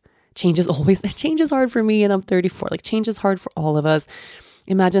hard. Change is hard for me and I'm 34. Like change is hard for all of us.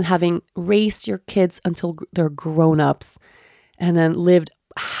 Imagine having raised your kids until they're grown-ups and then lived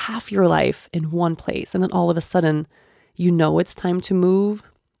half your life in one place. And then all of a sudden, it's time to move.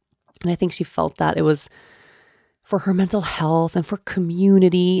 And I think she felt that it was for her mental health and for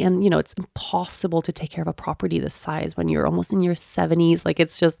community. And, it's impossible to take care of a property this size when you're almost in your 70s. Like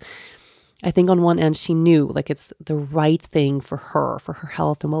it's just, I think on one end, she knew like it's the right thing for her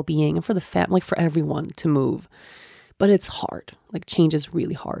health and well-being and for the family, like for everyone to move. But it's hard. Like change is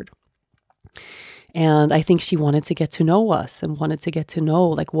really hard. And I think she wanted to get to know us and wanted to get to know,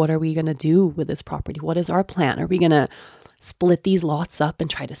 like, what are we going to do with this property? What is our plan? Are we going to split these lots up and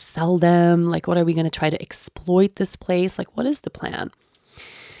try to sell them? Like, what are we going to try to exploit this place? Like, what is the plan?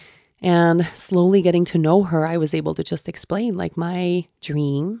 And slowly getting to know her, I was able to just explain, like, my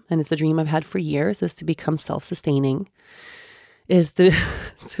dream, and it's a dream I've had for years, is to become self-sustaining, is to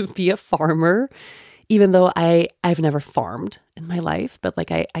be a farmer. Even though I've never farmed in my life, but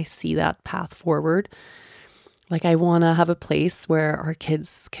like I see that path forward. Like I want to have a place where our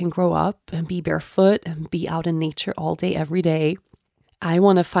kids can grow up and be barefoot and be out in nature all day, every day. I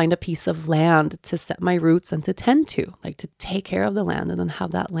want to find a piece of land to set my roots and to tend to, like to take care of the land and then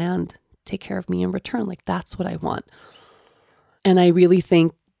have that land take care of me in return. Like that's what I want. And I really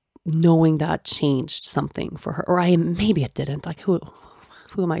think knowing that changed something for her, or maybe it didn't. Like who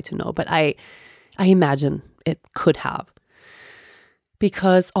am I to know? But I imagine it could have,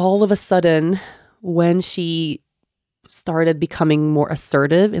 because all of a sudden, when she started becoming more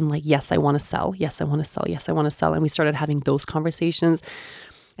assertive and like, yes, I want to sell. Yes, I want to sell. Yes, I want to sell. And we started having those conversations.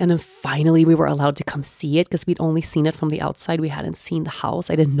 And then finally we were allowed to come see it because we'd only seen it from the outside. We hadn't seen the house.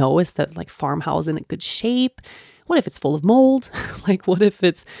 I didn't know, is that like farmhouse in a good shape? What if it's full of mold? Like, what if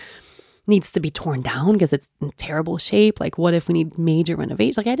it's needs to be torn down because it's in terrible shape? Like, what if we need major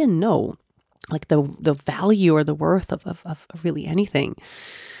renovations? Like, I didn't know like the value or the worth of really anything.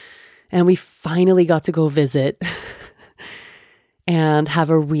 And we finally got to go visit and have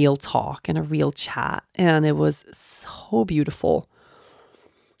a real talk and a real chat. And it was so beautiful.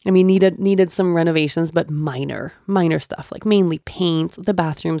 I mean, needed some renovations, but minor stuff, like mainly paint. The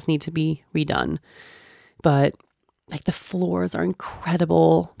bathrooms need to be redone. But like the floors are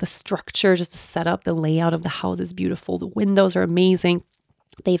incredible. The structure, just the setup, the layout of the house is beautiful. The windows are amazing.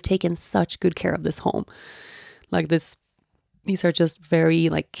 They've taken such good care of this home. Like these are just very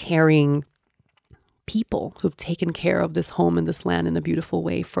like caring people who've taken care of this home and this land in a beautiful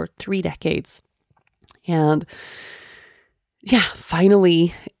way for 3 decades. And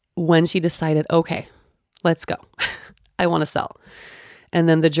finally, when she decided, okay, let's go, I want to sell. And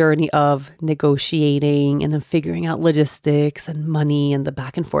then the journey of negotiating and then figuring out logistics and money and the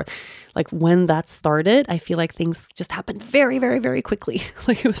back and forth. Like when that started, I feel like things just happened very, very, very quickly.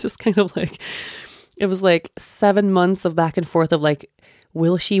 Like it was just kind of like, it was like 7 months of back and forth of like,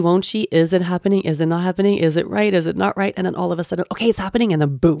 will she, won't she? Is it happening? Is it not happening? Is it right? Is it not right? And then all of a sudden, okay, it's happening. And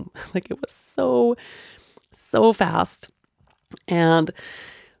then boom, like it was so fast. And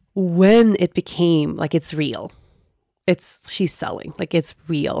when it became like, it's real, she's selling, like it's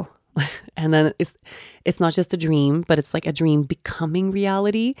real. And then it's not just a dream, but it's like a dream becoming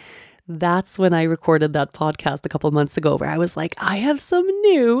reality. That's when I recorded that podcast a couple of months ago where I was like, I have some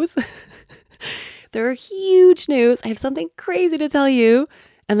news. There are huge news. I have something crazy to tell you.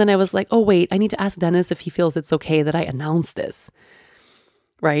 And then I was like, oh wait, I need to ask Dennis if he feels it's okay that I announce this.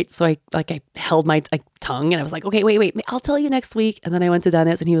 Right? So I held my tongue and I was like, okay, wait, I'll tell you next week. And then I went to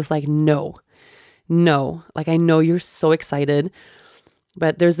Dennis and he was like, no, like I know you're so excited,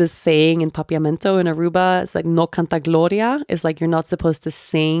 but there's this saying in Papiamento in Aruba, it's like no canta gloria. It's like you're not supposed to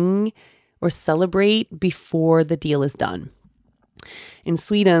sing or celebrate before the deal is done. In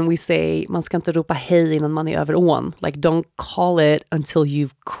Sweden, we say man ska inte ropa hej innan man är över ån. Like don't call it until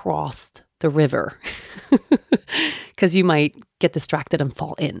you've crossed the river because you might get distracted and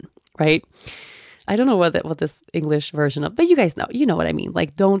fall in, right? I don't know what this English version of, but you guys know, you know what I mean.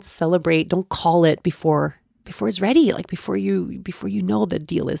 Like don't celebrate, don't call it before it's ready, like before you know the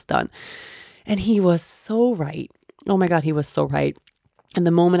deal is done. And he was so right. Oh my God, he was so right. And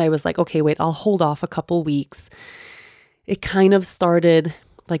the moment I was like, okay, wait, I'll hold off a couple weeks. It kind of started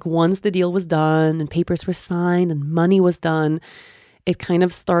like once the deal was done and papers were signed and money was done, it kind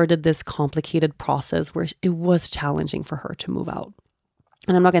of started this complicated process where it was challenging for her to move out.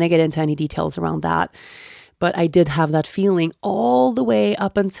 And I'm not going to get into any details around that, but I did have that feeling all the way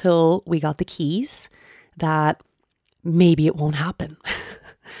up until we got the keys that maybe it won't happen.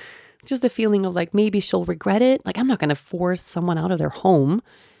 Just a feeling of like, maybe she'll regret it. Like, I'm not going to force someone out of their home,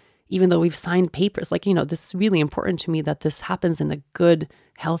 even though we've signed papers. Like, this is really important to me that this happens in a good,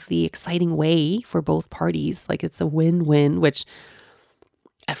 healthy, exciting way for both parties. Like, it's a win-win, which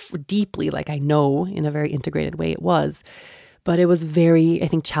deeply, like I know in a very integrated way it was. But it was very, I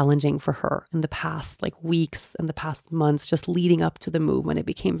think, challenging for her in the past like weeks and the past months, just leading up to the move when it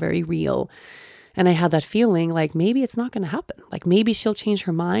became very real. And I had that feeling like maybe it's not going to happen. Like maybe she'll change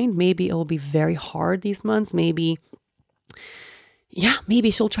her mind. Maybe it'll be very hard these months. Maybe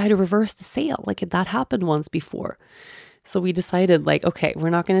she'll try to reverse the sale. Like that happened once before. So we decided like, okay,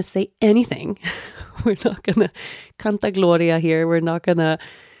 we're not going to say anything. We're not going to canta gloria here. We're not going to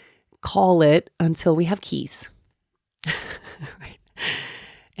call it until we have keys. Right.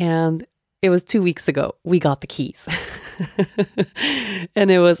 And it was 2 weeks ago we got the keys. And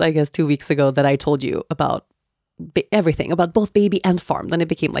it was, I guess, 2 weeks ago that I told you about everything, about both baby and farm. Then it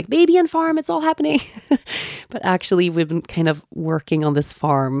became like baby and farm, it's all happening. But actually we've been kind of working on this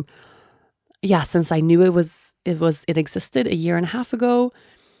farm, since I knew it existed a year and a half ago,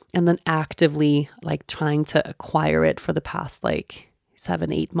 and then actively like trying to acquire it for the past like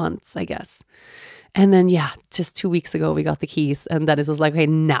 7-8 months, I guess. And then, just 2 weeks ago, we got the keys. And Dennis was like, okay,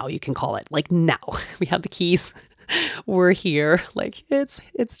 now you can call it. Like, now we have the keys. We're here. Like, it's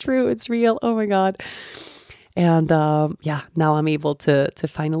true. It's real. Oh, my God. And now I'm able to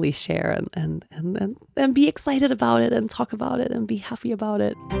finally share and be excited about it and talk about it and be happy about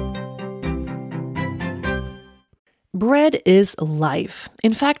it. Bread is life.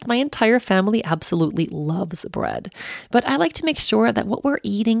 In fact, my entire family absolutely loves bread. But I like to make sure that what we're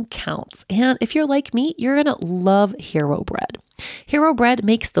eating counts. And if you're like me, you're going to love Hero Bread. Hero Bread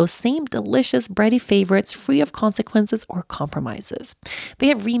makes those same delicious bready favorites free of consequences or compromises. They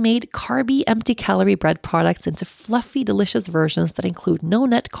have remade carby, empty-calorie bread products into fluffy, delicious versions that include no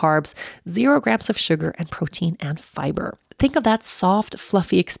net carbs, 0 grams of sugar, and protein and fiber. Think of that soft,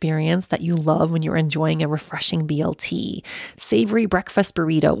 fluffy experience that you love when you're enjoying a refreshing BLT, savory breakfast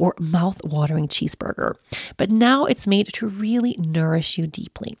burrito, or mouth-watering cheeseburger. But now it's made to really nourish you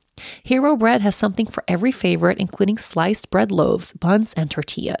deeply. Hero Bread has something for every favorite, including sliced bread loaves, buns, and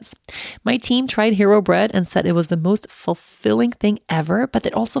tortillas. My team tried Hero Bread and said it was the most fulfilling thing ever, but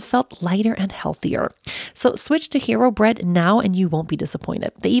it also felt lighter and healthier. So switch to Hero Bread now and you won't be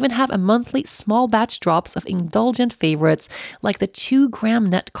disappointed. They even have a monthly small batch drops of indulgent favorites like the 2-gram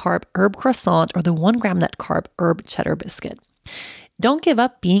net carb herb croissant or the 1-gram net carb herb cheddar biscuit. Don't give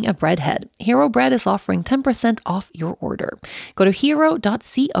up being a breadhead. Hero Bread is offering 10% off your order. Go to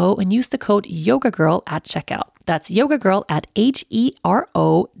hero.co and use the code YogaGirl at checkout. That's YogaGirl at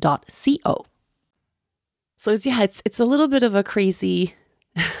HERO.co. So it's a little bit of a crazy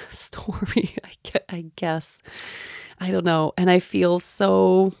story, I guess. I don't know. And I feel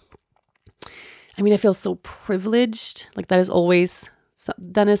so privileged. Like that is always,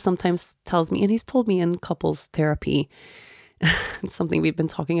 Dennis sometimes tells me, and he's told me in couples therapy, it's something we've been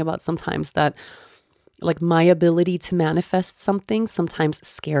talking about sometimes, that like my ability to manifest something sometimes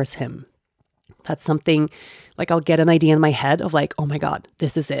scares him. That's something like I'll get an idea in my head of like, oh my God,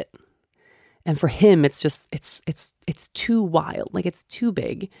 this is it. And for him, it's just, it's too wild. Like it's too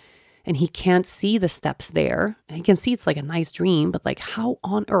big and he can't see the steps there. And he can see it's like a nice dream, but like how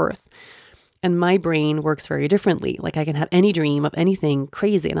on earth? And my brain works very differently. Like I can have any dream of anything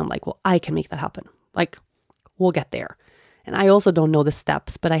crazy. And I'm like, well, I can make that happen. Like we'll get there. And I also don't know the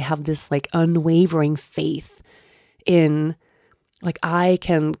steps, but I have this like unwavering faith in like I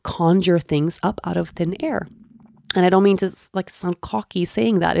can conjure things up out of thin air. And I don't mean to like sound cocky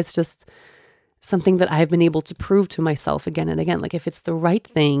saying that. It's just something that I've been able to prove to myself again and again. Like if it's the right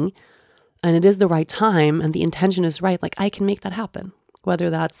thing and it is the right time and the intention is right, like I can make that happen. Whether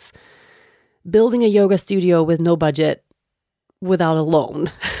that's building a yoga studio with no budget without a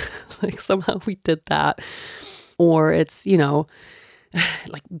loan. Like somehow we did that. Or it's,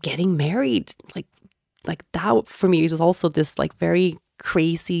 like getting married. Like that for me was also this like very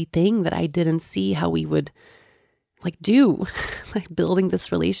crazy thing that I didn't see how we would like do, like building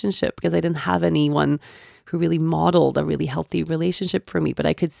this relationship, because I didn't have anyone who really modeled a really healthy relationship for me, but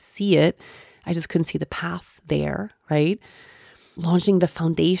I could see it. I just couldn't see the path there, right? Launching the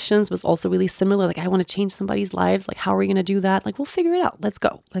foundations was also really similar. Like I want to change somebody's lives. Like how are we going to do that? Like we'll figure it out. Let's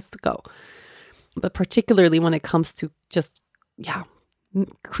go. But particularly when it comes to just,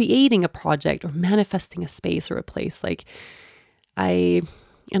 creating a project or manifesting a space or a place, like I'm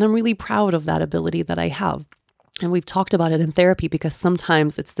really proud of that ability that I have. And we've talked about it in therapy because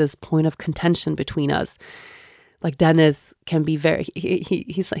sometimes it's this point of contention between us. Like Dennis can be very,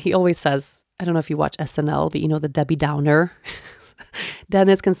 he always says, I don't know if you watch SNL, but the Debbie Downer.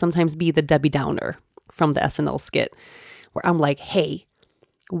 Dennis can sometimes be the Debbie Downer from the SNL skit where I'm like, hey,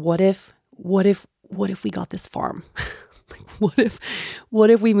 what if we got this farm? Like, what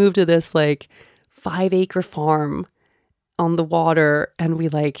if we moved to this like 5-acre farm on the water and we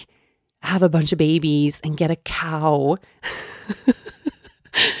like have a bunch of babies and get a cow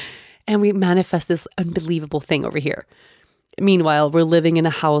and we manifest this unbelievable thing over here. Meanwhile, we're living in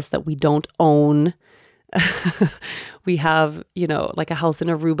a house that we don't own. We have, like a house in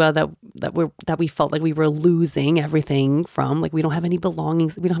Aruba that we felt like we were losing everything from. Like we don't have any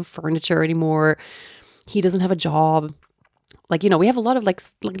belongings. We don't have furniture anymore. He doesn't have a job. Like, we have a lot of like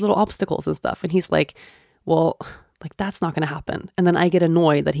little obstacles and stuff. And he's like, well, like that's not going to happen. And then I get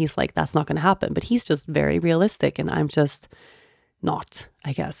annoyed that he's like, that's not going to happen. But he's just very realistic and I'm just not,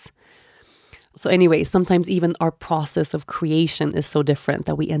 I guess. So anyway, sometimes even our process of creation is so different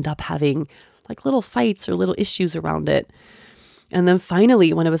that we end up having like little fights or little issues around it. And then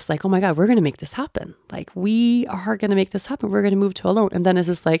finally, when it was like, oh my God, we're going to make this happen. Like we are going to make this happen. We're going to move to a loan. And then it's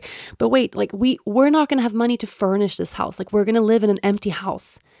just like, but wait, like we're not going to have money to furnish this house. Like we're going to live in an empty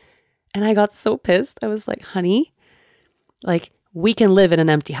house. And I got so pissed. I was like, honey, like we can live in an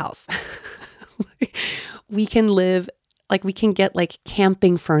empty house. We can live, like we can get like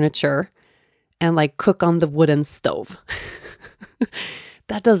camping furniture and like cook on the wooden stove.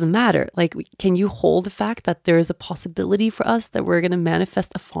 That doesn't matter. Like, can you hold the fact that there is a possibility for us that we're going to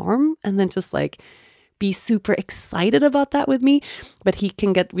manifest a farm and then just like be super excited about that with me? But he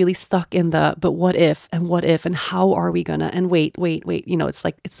can get really stuck in but what if and how are we gonna, and wait. It's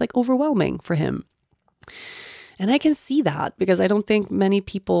like overwhelming for him. And I can see that because I don't think many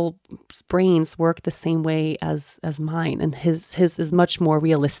people's brains work the same way as mine. And his is much more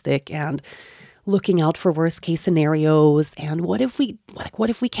realistic and looking out for worst case scenarios. And what if we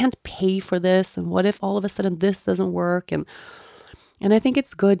can't pay for this? And what if all of a sudden this doesn't work? And I think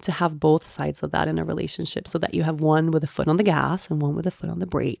it's good to have both sides of that in a relationship so that you have one with a foot on the gas and one with a foot on the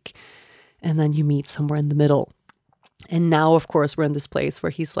brake. And then you meet somewhere in the middle. And now, of course, we're in this place where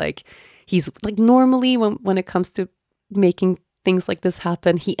he's like normally when it comes to making things like this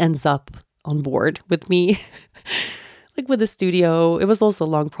happen, he ends up on board with me. Like with the studio, it was also a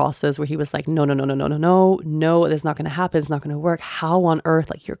long process where he was like, no, that's not going to happen. It's not going to work. How on earth?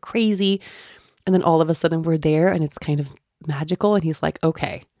 Like, you're crazy. And then all of a sudden we're there and it's kind of magical. And he's like,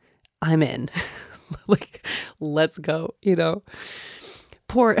 okay, I'm in. Like, let's go,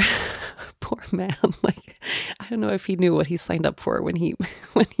 Poor man. Like, I don't know if he knew what he signed up for when he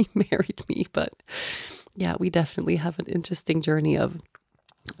married me, but yeah, we definitely have an interesting journey of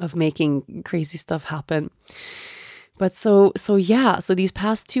making crazy stuff happen. But so these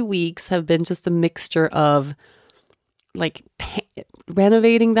past 2 weeks have been just a mixture of like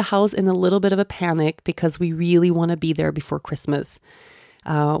renovating the house in a little bit of a panic because we really want to be there before Christmas.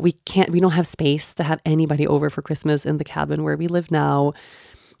 We don't have space to have anybody over for Christmas in the cabin where we live now.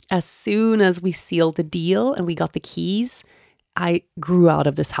 As soon as we sealed the deal and we got the keys, I grew out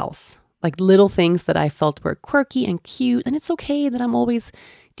of this house. Like little things that I felt were quirky and cute. And it's okay that I'm always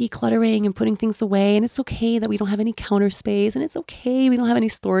decluttering and putting things away. And it's okay that we don't have any counter space. And it's okay we don't have any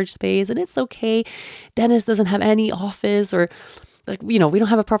storage space. And it's okay Dennis doesn't have any office or we don't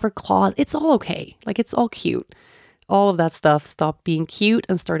have a proper closet. It's all okay. Like it's all cute. All of that stuff stopped being cute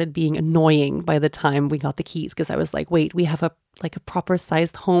and started being annoying by the time we got the keys. Because I was like, wait, we have a proper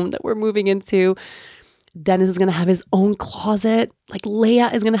sized home that we're moving into. Dennis is going to have his own closet. Like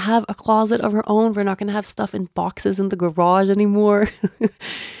Leia is going to have a closet of her own. We're not going to have stuff in boxes in the garage anymore.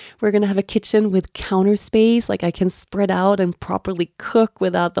 We're going to have a kitchen with counter space. Like I can spread out and properly cook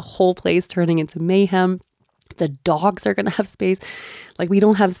without the whole place turning into mayhem. The dogs are going to have space. Like we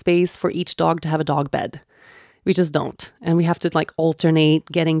don't have space for each dog to have a dog bed. We just don't. And we have to like alternate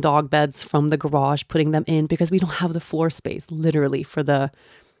getting dog beds from the garage, putting them in because we don't have the floor space literally for the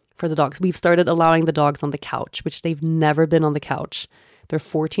dogs. We've started allowing the dogs on the couch, which they've never been on the couch. They're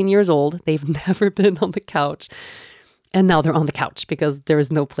 14 years old. They've never been on the couch. And now they're on the couch because there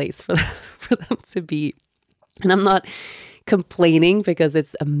is no place for them to be. And I'm not complaining because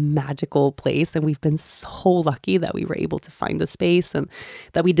it's a magical place. And we've been so lucky that we were able to find the space and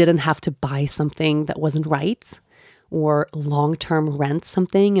that we didn't have to buy something that wasn't right or long-term rent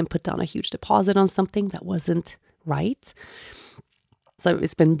something and put down a huge deposit on something that wasn't right. So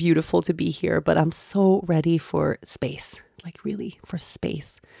it's been beautiful to be here, but I'm so ready for space, like really for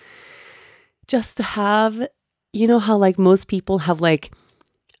space. Just to have, how like most people have like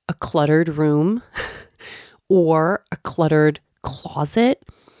a cluttered room or a cluttered closet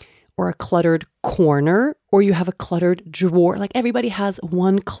or a cluttered corner, or you have a cluttered drawer. Like everybody has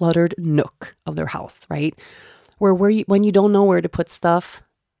one cluttered nook of their house, right? When you don't know where to put stuff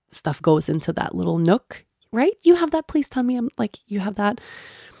goes into that little nook. Right? You have that. Please tell me you have that.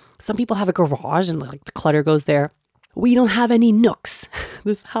 Some people have a garage and like the clutter goes there. We don't have any nooks,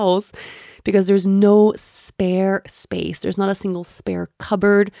 this house, because there's no spare space. There's not a single spare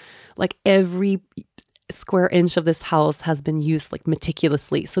cupboard. Like every square inch of this house has been used like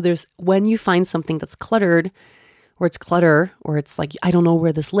meticulously. So when you find something that's cluttered or it's clutter or it's like, I don't know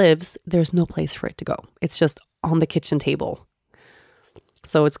where this lives, there's no place for it to go. It's just on the kitchen table.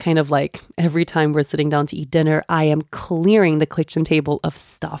 So it's kind of like every time we're sitting down to eat dinner, I am clearing the kitchen table of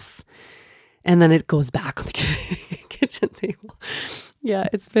stuff. And then it goes back on the kitchen table. Yeah,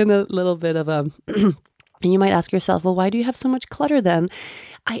 it's been a little bit of a... And you might ask yourself, well, why do you have so much clutter then?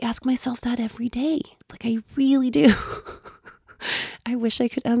 I ask myself that every day. Like I really do. I wish I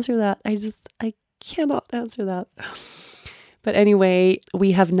could answer that. I cannot answer that. But anyway,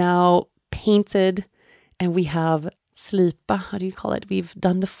 we have now painted and we have slipa, how do you call it? We've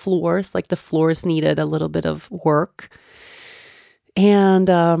done the floors, like the floors needed a little bit of work. And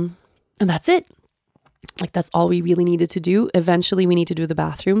that's it. Like that's all we really needed to do. Eventually we need to do the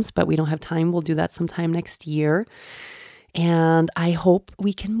bathrooms, but we don't have time. We'll do that sometime next year. And I hope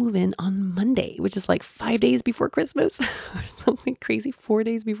we can move in on Monday, which is like 5 days before Christmas or something crazy, 4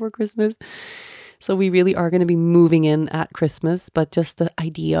 days before Christmas. So we really are going to be moving in at Christmas, but just the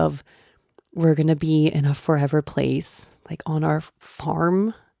idea of we're going to be in a forever place, like on our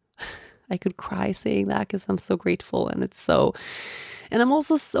farm. I could cry saying that because I'm so grateful. And I'm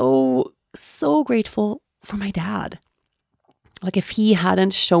also so grateful for my dad. Like if he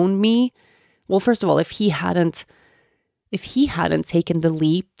hadn't shown me, well, first of all, if he hadn't taken the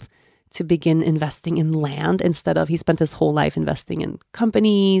leap to begin investing in land instead of, he spent his whole life investing in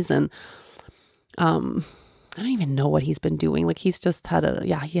companies and, I don't even know what he's been doing. Like he's just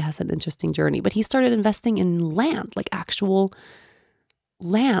he has an interesting journey, but he started investing in land, like actual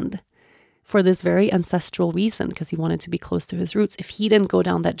land for this very ancestral reason, because he wanted to be close to his roots. If he didn't go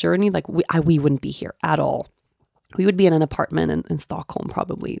down that journey, like we wouldn't be here at all. We would be in an apartment in Stockholm,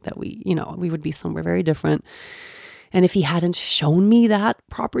 probably we would be somewhere very different. And if he hadn't shown me that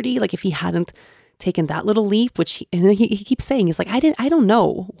property, like if he hadn't taken that little leap, which he keeps saying, is like, I don't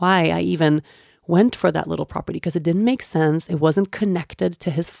know why I even went for that little property because it didn't make sense. It wasn't connected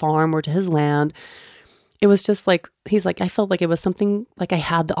to his farm or to his land. It was just like, he's like, I felt like it was something like I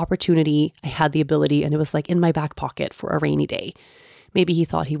had the opportunity, I had the ability, and it was like in my back pocket for a rainy day. Maybe he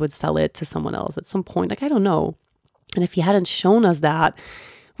thought he would sell it to someone else at some point. Like, I don't know. And if he hadn't shown us that,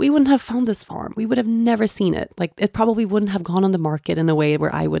 we wouldn't have found this farm. We would have never seen it. Like it probably wouldn't have gone on the market in a way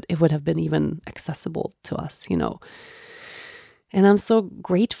where it would have been even accessible to us, And I'm so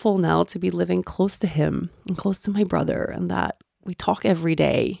grateful now to be living close to him and close to my brother, and that we talk every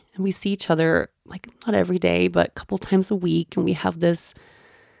day and we see each other, like not every day, but a couple times a week. And we have this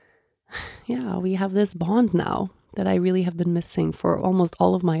bond now that I really have been missing for almost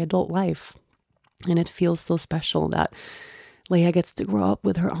all of my adult life. And it feels so special that Leia gets to grow up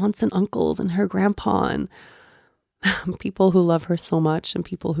with her aunts and uncles and her grandpa and people who love her so much and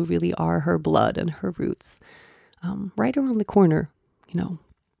people who really are her blood and her roots right around the corner,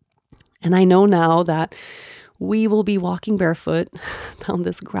 And I know now that we will be walking barefoot down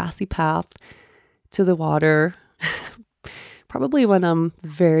this grassy path to the water. Probably when I'm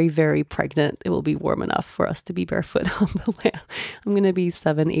very, very pregnant, it will be warm enough for us to be barefoot on the land. I'm going to be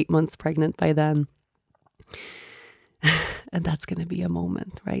 7-8 months pregnant by then. And that's going to be a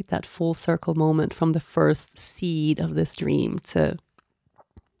moment, right? That full circle moment from the first seed of this dream to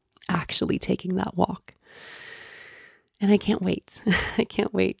actually taking that walk. And I can't wait. I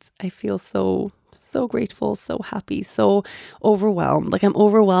can't wait. I feel so grateful, so happy, so overwhelmed. Like I'm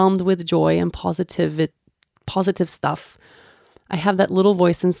overwhelmed with joy and positive stuff. I have that little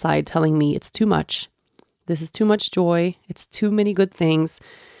voice inside telling me it's too much. This is too much joy. It's too many good things.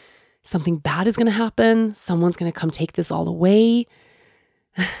 Something bad is going to happen. Someone's going to come take this all away.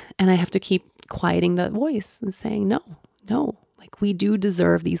 And I have to keep quieting that voice and saying, no. Like we do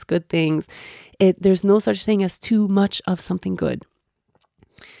deserve these good things. There's no such thing as too much of something good.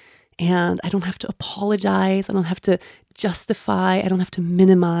 And I don't have to apologize. I don't have to justify. I don't have to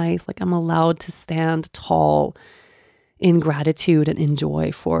minimize. Like I'm allowed to stand tall in gratitude and in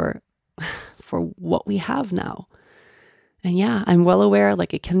joy for what we have now. And yeah, I'm well aware,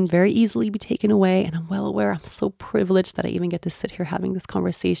 like it can very easily be taken away. And I'm well aware, I'm so privileged that I even get to sit here having this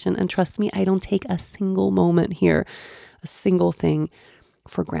conversation. And trust me, I don't take a single moment here, a single thing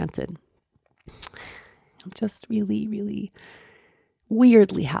for granted. I'm just really, really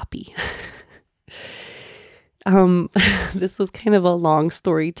weirdly happy. This was kind of a long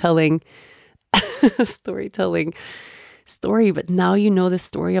storytelling story, but now you know the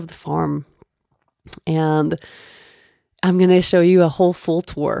story of the farm. And I'm going to show you a whole full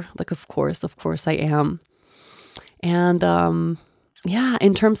tour. Like, of course I am. And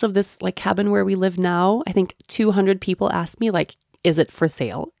in terms of this like cabin where we live now, I think 200 people asked me like, is it for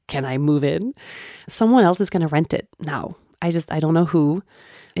sale? Can I move in? Someone else is going to rent it now. I don't know who.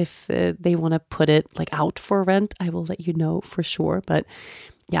 If they want to put it like out for rent, I will let you know for sure. But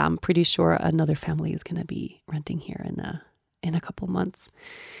yeah, I'm pretty sure another family is going to be renting here in a couple months.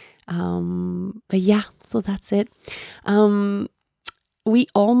 But yeah, so that's it. We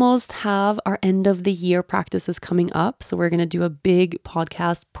almost have our end of the year practices coming up. So we're going to do a big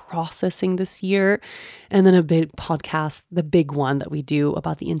podcast processing this year, and then a big podcast, the big one that we do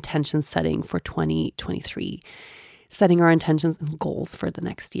about the intention setting for 2023, setting our intentions and goals for the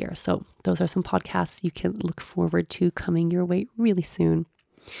next year. So those are some podcasts you can look forward to coming your way really soon.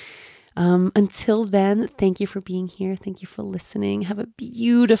 Until then, thank you for being here. Thank you for listening. Have a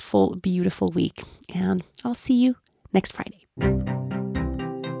beautiful, beautiful week, and I'll see you next Friday.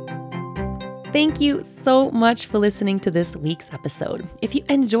 Thank you so much for listening to this week's episode. If you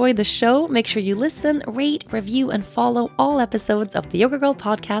enjoyed the show, make sure you listen, rate, review, and follow all episodes of the Yoga Girl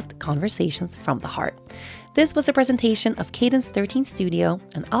podcast, Conversations from the Heart. This was a presentation of Cadence 13 Studio,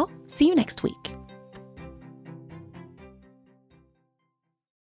 and I'll see you next week.